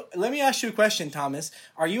 Let me ask you a question, Thomas.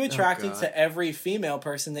 Are you attracted to every female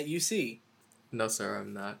person that you see? No, sir,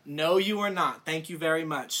 I'm not. No, you are not. Thank you very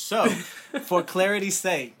much. So, for clarity's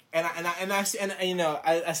sake, and you know,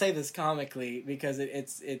 I say this comically because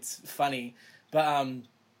it's funny, but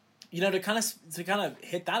you know, to kind of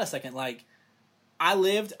hit that a second, like I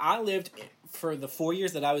lived for the 4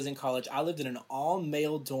 years that I was in college. I lived in an all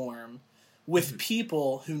male dorm with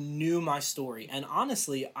people who knew my story. And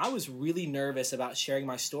honestly, I was really nervous about sharing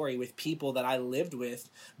my story with people that I lived with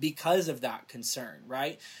because of that concern,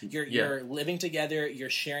 right? You're living together, you're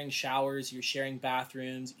sharing showers, you're sharing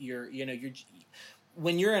bathrooms,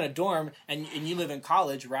 when you're in a dorm and you live in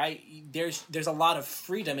college, right? There's a lot of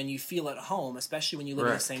freedom and you feel at home, especially when you live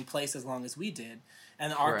in the same place as long as we did.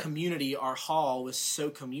 And our community, our hall was so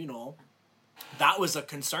communal. That was a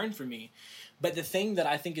concern for me. But the thing that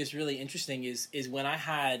I think is really interesting is when I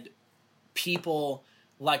had people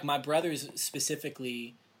like my brothers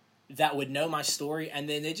specifically that would know my story, and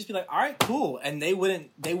then they'd just be like, all right, cool. And they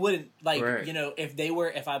wouldn't like, you know,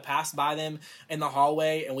 if I passed by them in the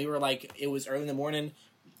hallway and we were like, it was early in the morning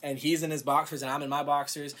and he's in his boxers and I'm in my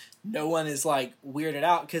boxers, no one is like weirded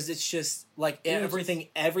out because it's just like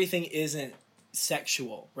everything isn't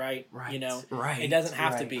sexual, right? You know, it doesn't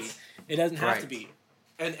have to be. It doesn't have to be.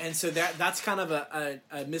 And so that's kind of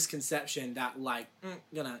a misconception that, like,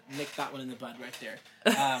 gonna nick that one in the bud right there.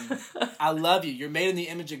 I love you. You're made in the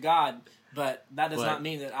image of God, but that does not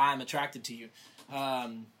mean that I'm attracted to you.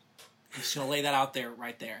 I'm just gonna lay that out there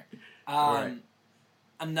right there.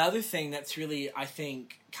 Another thing that's really, I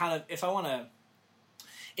think, kind of,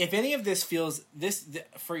 if any of this feels,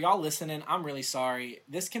 for y'all listening, I'm really sorry.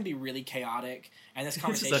 This can be really chaotic, and this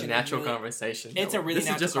conversation is a natural conversation. It's a really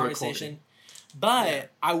natural conversation.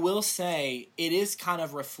 But I will say it is kind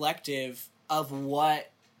of reflective of what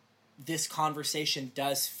this conversation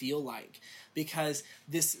does feel like, because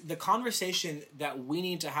the conversation that we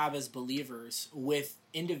need to have as believers with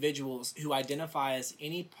individuals who identify as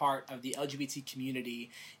any part of the LGBT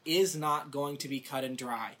community is not going to be cut and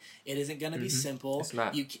dry. It isn't going to be simple.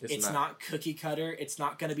 It's not cookie cutter. It's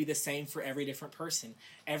not going to be the same for every different person.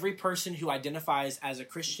 Every person who identifies as a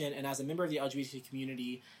Christian and as a member of the LGBT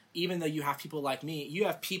community, even though you have people like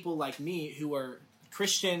me who are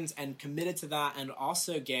Christians and committed to that and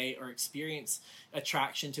also gay or experience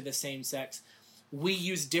attraction to the same sex. We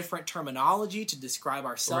use different terminology to describe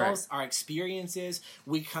ourselves, our experiences.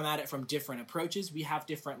 We come at it from different approaches. We have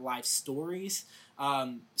different life stories.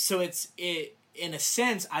 So in a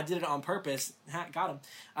sense, I did it on purpose. Got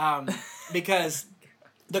him. Because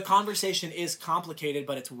the conversation is complicated,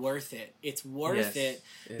 but it's worth it. It's worth it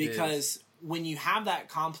because when you have that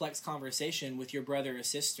complex conversation with your brother or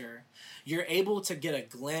sister, you're able to get a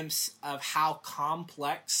glimpse of how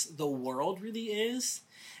complex the world really is.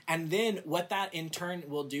 And then what that in turn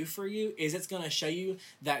will do for you is it's going to show you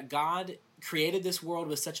that God created this world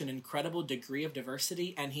with such an incredible degree of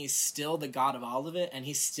diversity, and he's still the God of all of it, and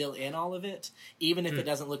he's still in all of it, even if it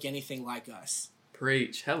doesn't look anything like us.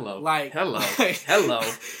 Preach. Hello. Hello.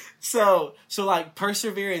 So like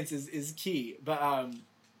perseverance is key.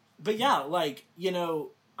 But yeah, like, you know,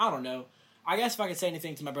 I don't know. I guess if I could say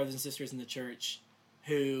anything to my brothers and sisters in the church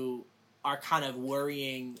who are kind of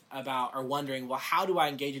worrying about or wondering, well, how do I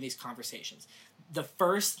engage in these conversations? The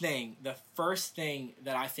first thing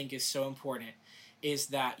that I think is so important is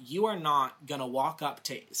that you are not going to walk up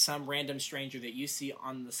to some random stranger that you see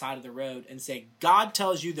on the side of the road and say, God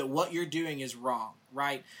tells you that what you're doing is wrong,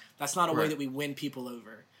 right? That's not a way that we win people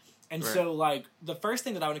over. And so, like, the first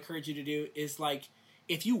thing that I would encourage you to do is, like,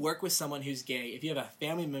 if you work with someone who's gay, if you have a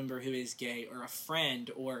family member who is gay or a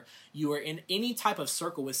friend, or you are in any type of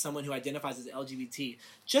circle with someone who identifies as LGBT,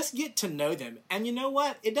 just get to know them. And you know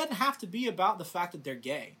what? It doesn't have to be about the fact that they're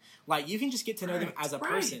gay. Like, you can just get to know them as a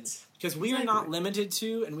person. Because we are not limited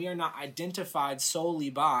to and we are not identified solely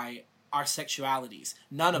by our sexualities.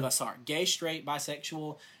 None of us are. Gay, straight,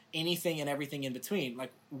 bisexual, anything and everything in between.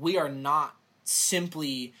 Like, we are not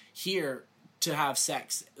simply here to have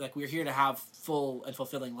sex. Like, we're here to have full and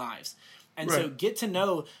fulfilling lives. And so get to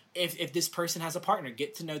know if this person has a partner,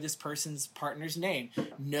 get to know this person's partner's name,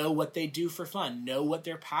 know what they do for fun, know what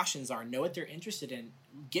their passions are, know what they're interested in,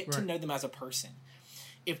 get to know them as a person.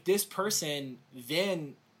 If this person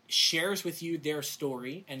then shares with you their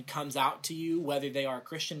story and comes out to you, whether they are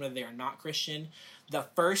Christian, whether they are not Christian, the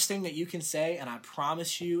first thing that you can say, and I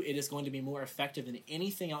promise you it is going to be more effective than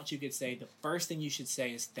anything else you could say, the first thing you should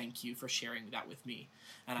say is thank you for sharing that with me.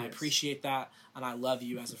 And I appreciate that, and I love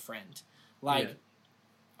you as a friend. Like,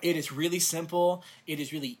 it is really simple, it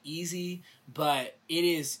is really easy, but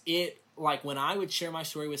it like when I would share my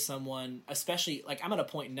story with someone, especially like I'm at a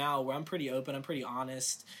point now where I'm pretty open, I'm pretty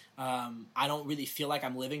honest. I don't really feel like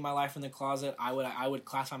I'm living my life in the closet. I would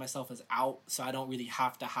classify myself as out, so I don't really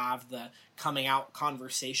have to have the coming out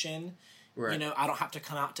conversation. Right. You know, I don't have to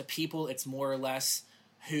come out to people. It's more or less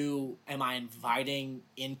who am I inviting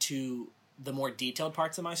into the more detailed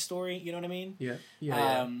parts of my story. You know what I mean?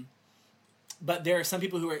 Yeah. But there are some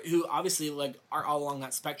people who obviously like are all along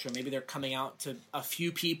that spectrum. Maybe they're coming out to a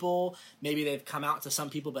few people. Maybe they've come out to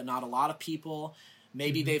some people, but not a lot of people.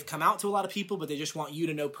 Maybe they've come out to a lot of people, but they just want you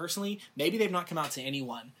to know personally. Maybe they've not come out to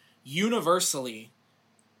anyone. Universally,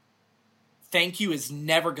 thank you is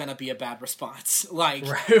never going to be a bad response. Like,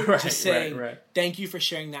 just saying, thank you for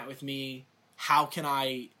sharing that with me. How can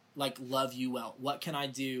I, like, love you well? What can I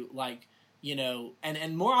do? Like, you know,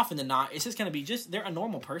 and more often than not, it's just going to be they're a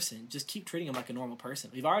normal person. Just keep treating them like a normal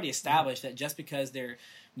person. We've already established that just because they're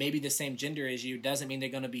maybe the same gender as you doesn't mean they're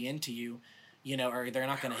going to be into you, you know, or they're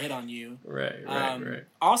not going to hit on you. Right.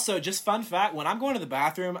 Also, just fun fact, when I'm going to the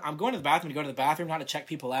bathroom, I'm going to the bathroom to go to the bathroom, not to check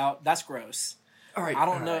people out. That's gross. All right. I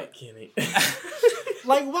don't know. Right, Kenny.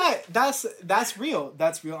 Like what? That's real.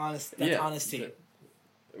 That's real honest. That's honesty.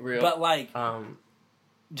 Real. But like,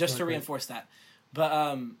 just to reinforce that.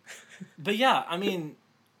 But yeah, I mean,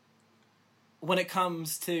 when it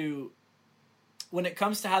comes to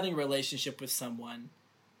having a relationship with someone,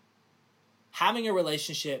 having a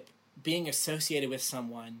relationship, being associated with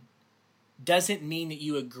someone, doesn't mean that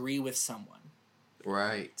you agree with someone.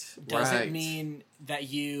 Right. Doesn't mean that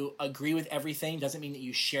you agree with everything. Doesn't mean that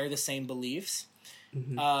you share the same beliefs.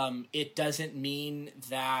 Mm-hmm. It doesn't mean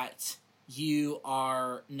that you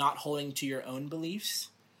are not holding to your own beliefs.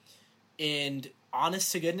 And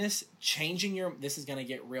honest to goodness, this is going to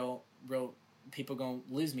get real, people going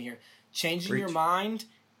to lose me here. Changing your mind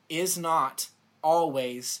is not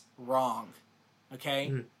always wrong. Okay?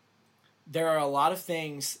 Mm-hmm. There are a lot of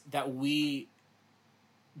things that we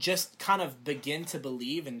just kind of begin to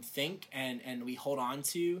believe and think and we hold on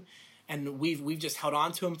to, and we've just held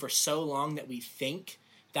on to them for so long that we think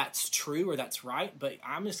that's true or that's right. But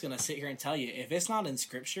I'm just going to sit here and tell you, if it's not in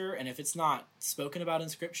Scripture and if it's not spoken about in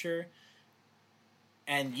Scripture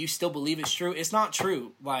and you still believe it's true, it's not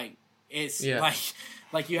true. Like, it's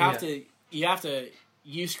like you have to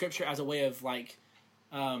use Scripture as a way of like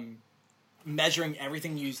measuring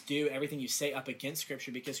everything you do, everything you say up against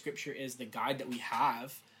Scripture, because Scripture is the guide that we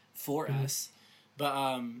have for us.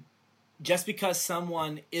 But just because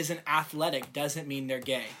someone isn't athletic doesn't mean they're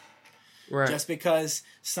gay. Right. Just because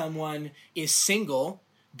someone is single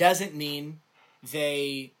doesn't mean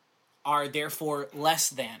they are therefore less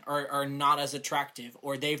than or not as attractive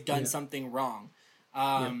or they've done something wrong.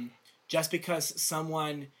 Just because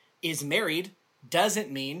someone is married doesn't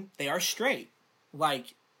mean they are straight.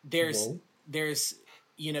 Like there's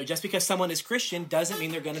you know, just because someone is Christian doesn't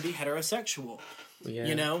mean they're going to be heterosexual. Yeah.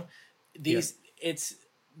 You know,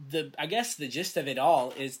 I guess the gist of it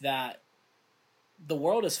all is that the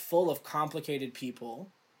world is full of complicated people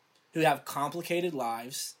who have complicated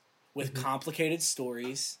lives with complicated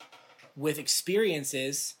stories, with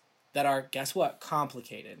experiences that are, guess what,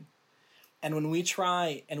 complicated. And when we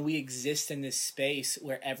try and we exist in this space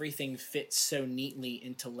where everything fits so neatly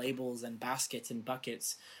into labels and baskets and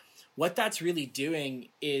buckets, what that's really doing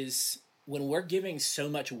is when we're giving so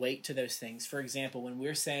much weight to those things, for example, when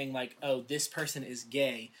we're saying like, oh, this person is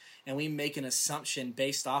gay, and we make an assumption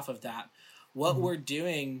based off of that, what we're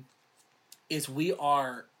doing is we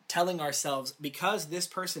are telling ourselves, because this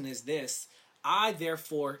person is this, I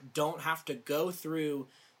therefore don't have to go through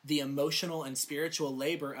the emotional and spiritual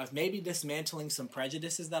labor of maybe dismantling some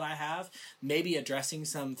prejudices that I have, maybe addressing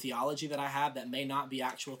some theology that I have that may not be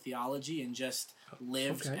actual theology and just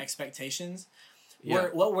lived expectations. Yeah.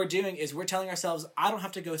 What we're doing is we're telling ourselves, I don't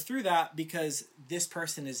have to go through that because this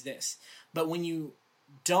person is this. But when you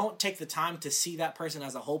don't take the time to see that person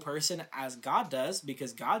as a whole person, as God does,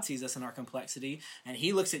 because God sees us in our complexity, and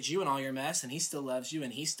He looks at you and all your mess, and He still loves you,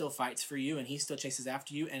 and He still fights for you, and He still chases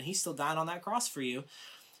after you, and He still died on that cross for you.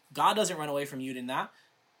 God doesn't run away from you in that.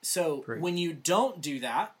 So when you don't do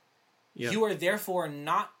that, you are therefore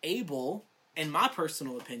not able, in my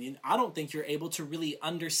personal opinion, I don't think you're able to really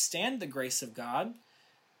understand the grace of God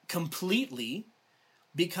completely,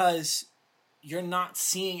 because you're not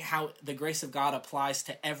seeing how the grace of God applies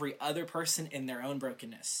to every other person in their own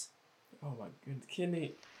brokenness. Oh my goodness,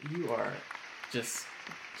 Kenny, you are just,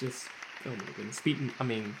 oh my goodness, speaking, I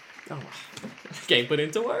mean, can't put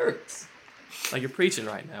into words. Like you're preaching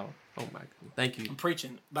right now. Oh my goodness, thank you. I'm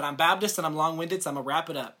preaching, but I'm Baptist and I'm long-winded, so I'm gonna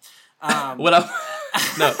wrap it up. Well,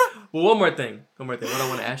 one more thing. What I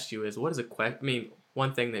want to ask you is, what is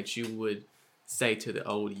one thing that you would say to the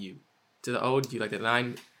old you? to the old you, like the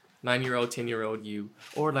 9-year-old, 10-year-old you,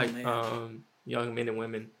 or like man. young men and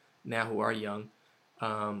women now who are young,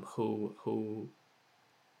 who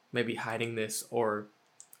may be hiding this or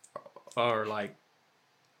like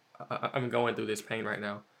I'm going through this pain right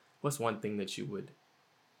now. What's one thing that you would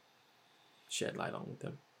shed light on with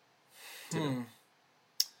them?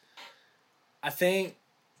 I think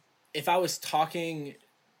if I was talking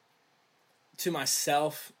to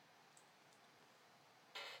myself,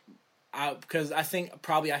 because I think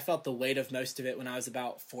probably I felt the weight of most of it when I was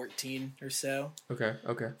about 14 or so. Okay.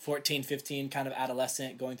 14, 15, kind of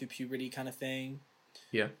adolescent, going through puberty kind of thing.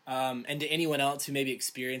 Yeah. And to anyone else who may be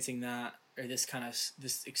experiencing that, or this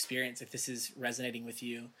experience, if this is resonating with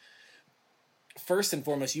you, first and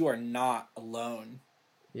foremost, you are not alone.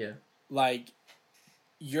 Yeah. Like,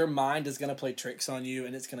 your mind is going to play tricks on you,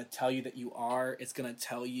 and it's going to tell you that you are. It's going to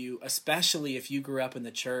tell you, especially if you grew up in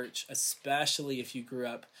the church, especially if you grew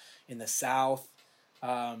up in the South,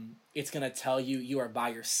 it's going to tell you you are by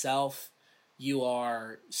yourself. You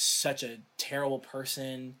are such a terrible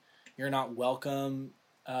person. You're not welcome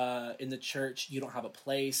in the church. You don't have a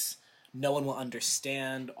place. No one will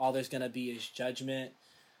understand. All there's going to be is judgment.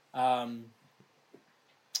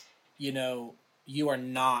 You are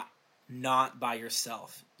not by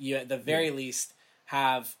yourself. You at the very least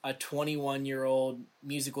have a 21-year-old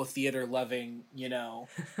musical theater loving,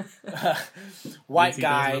 white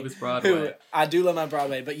guy who I do love my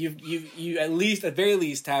Broadway, but you at very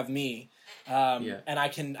least have me. And I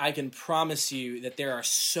can promise you that there are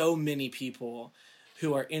so many people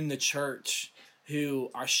who are in the church who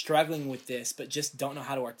are struggling with this, but just don't know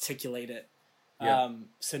how to articulate it.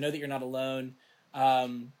 So know that you're not alone.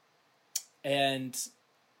 And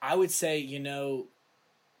I would say,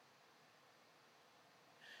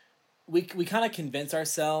 we kind of convince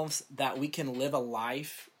ourselves that we can live a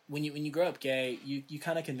life. When you grow up gay, you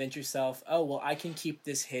kind of convince yourself, oh, well, I can keep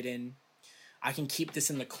this hidden. I can keep this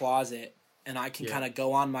in the closet, and I can kind of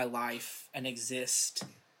go on my life and exist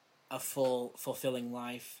a fulfilling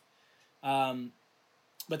life.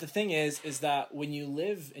 But the thing is that when you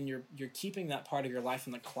live and you're keeping that part of your life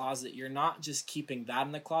in the closet, you're not just keeping that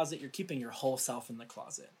in the closet, you're keeping your whole self in the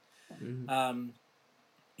closet. Mm-hmm.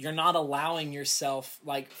 You're not allowing yourself,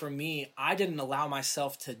 like for me, I didn't allow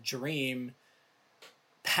myself to dream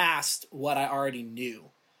past what I already knew.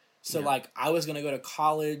 So like I was going to go to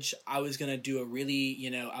college, I was going to do a really,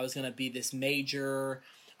 I was going to be this major,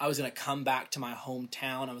 I was going to come back to my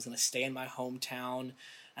hometown, I was going to stay in my hometown,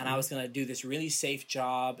 and I was going to do this really safe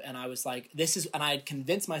job, and I was like, and I had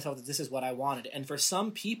convinced myself that this is what I wanted. And for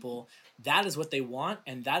some people, that is what they want,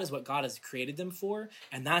 and that is what God has created them for,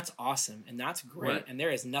 and that's awesome, and that's great, and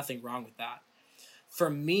there is nothing wrong with that. For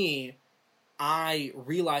me, I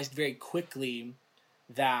realized very quickly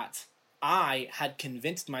that I had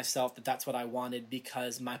convinced myself that that's what I wanted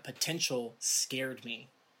because my potential scared me.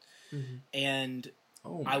 Mm-hmm. And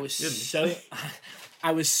I was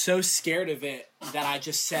so scared of it that I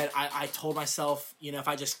just said, I told myself, if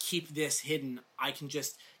I just keep this hidden, I can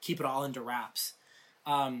just keep it all under wraps.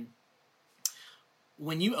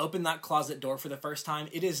 When you open that closet door for the first time,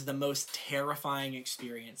 it is the most terrifying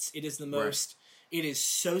experience. It is it is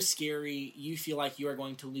so scary. You feel like you are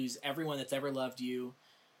going to lose everyone that's ever loved you.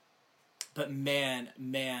 But man,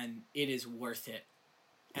 it is worth it.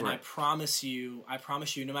 And I promise you,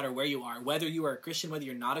 no matter where you are, whether you are a Christian, whether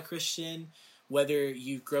you're not a Christian, whether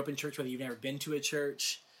you grew up in church, whether you've never been to a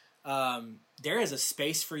church, there is a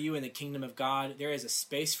space for you in the kingdom of God. There is a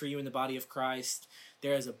space for you in the body of Christ.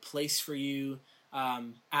 There is a place for you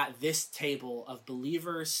at this table of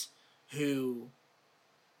believers who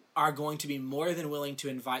are going to be more than willing to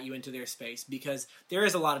invite you into their space, because there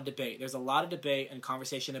is a lot of debate. There's a lot of debate and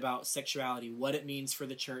conversation about sexuality, what it means for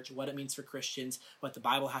the church, what it means for Christians, what the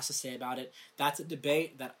Bible has to say about it. That's a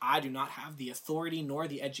debate that I do not have the authority nor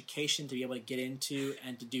the education to be able to get into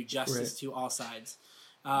and to do justice to all sides.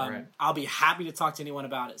 I'll be happy to talk to anyone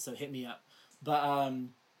about it, so hit me up. But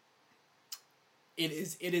it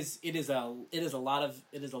is a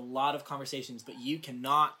lot of conversations, but you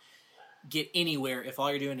cannot get anywhere if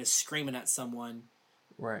all you're doing is screaming at someone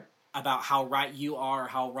about how right you are or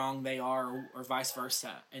how wrong they are, or vice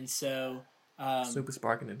versa. And so super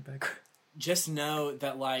sparking in the background. Just know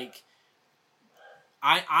that, like,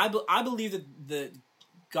 I believe that the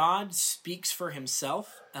God speaks for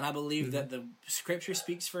himself, and I believe that the scripture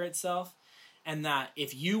speaks for itself, and that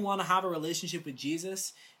if you want to have a relationship with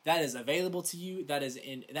Jesus, that is available to you. That is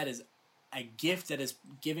a gift that is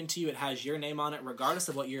given to you. It has your name on it, regardless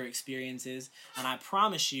of what your experience is. And I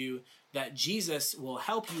promise you that Jesus will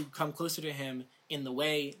help you come closer to him in the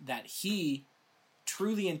way that he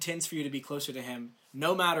truly intends for you to be closer to him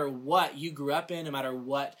no matter what you grew up in, no matter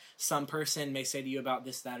what some person may say to you about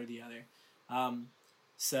this, that, or the other.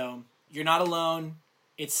 So you're not alone.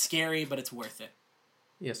 It's scary, but it's worth it.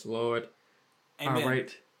 Yes, Lord. Amen. All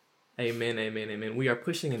right. Amen, amen, amen. We are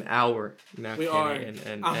pushing an hour now, We Kenny, are.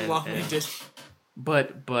 and I'm long-winded.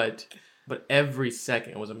 but every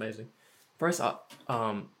second was amazing. First,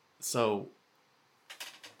 so,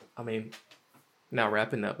 I mean, now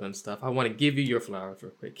wrapping up and stuff, I want to give you your flowers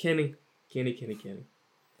real quick. Kenny.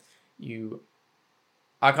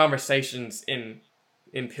 Our conversations in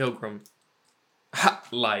Pilgrim,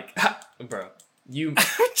 bro, you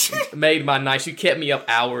made my nights. You kept me up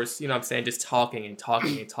hours, you know what I'm saying, just talking and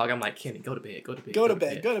talking and talking. I'm like, Kenny, go to bed. Go to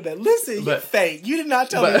bed. Listen, you're fake. You did not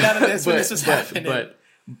tell me none of this when this was happening.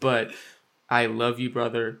 But I love you,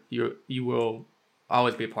 brother. You will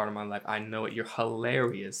always be a part of my life. I know it. You're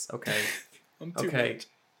hilarious. Okay. I'm too okay.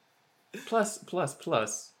 much. Plus,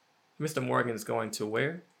 Mr. Morgan is going to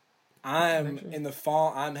where? In the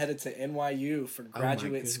fall. I'm headed to NYU for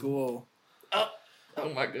graduate school. Oh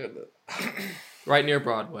my goodness. Right near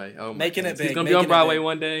Broadway. Oh my Making goodness. it big. He's gonna be on Broadway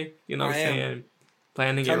one day. You know what I'm I am. saying?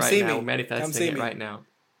 Planning Come it right see now. me. Manifesting it right now.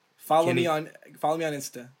 Follow me on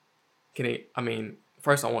Insta.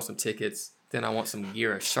 First I want some tickets. Then I want some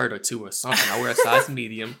gear, a shirt or two or something. I wear a size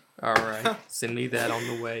medium. All right. Send me that on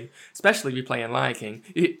the way. Especially if you're playing Lion King.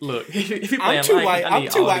 Look, if you're playing I'm too Lion white. King, I'm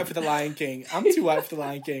too white for the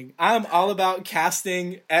Lion King. I'm all about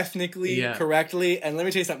casting ethnically correctly. And let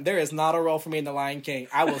me tell you something. There is not a role for me in the Lion King.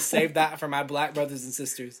 I will save that for my black brothers and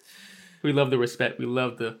sisters. We love the respect. We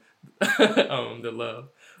love the the love.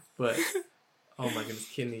 But oh my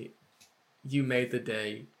goodness, Kenny, you made the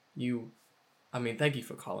day. Thank you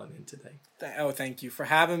for calling in today. Thank you for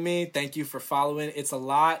having me. Thank you for following. It's a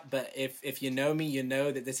lot, but if you know me, you know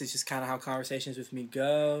that this is just kind of how conversations with me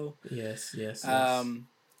go. Yes.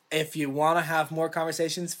 If you want to have more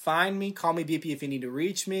conversations, find me. Call me BP if you need to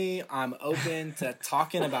reach me. I'm open to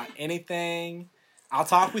talking about anything. I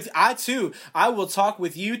will talk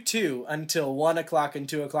with you too until 1 o'clock and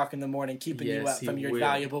 2 o'clock in the morning, keeping you up from your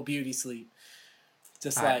valuable beauty sleep.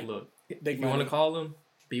 Just look, Big if you want to call them,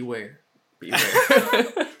 beware.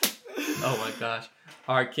 Oh my gosh.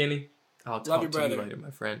 All right, Kenny. I'll talk to you later, my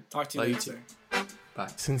friend. Talk to you later, sir. Bye.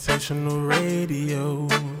 Sensational radio.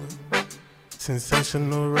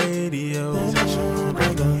 Sensational radio.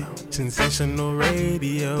 Sensational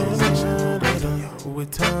radio.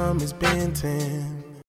 With Thomas Benton.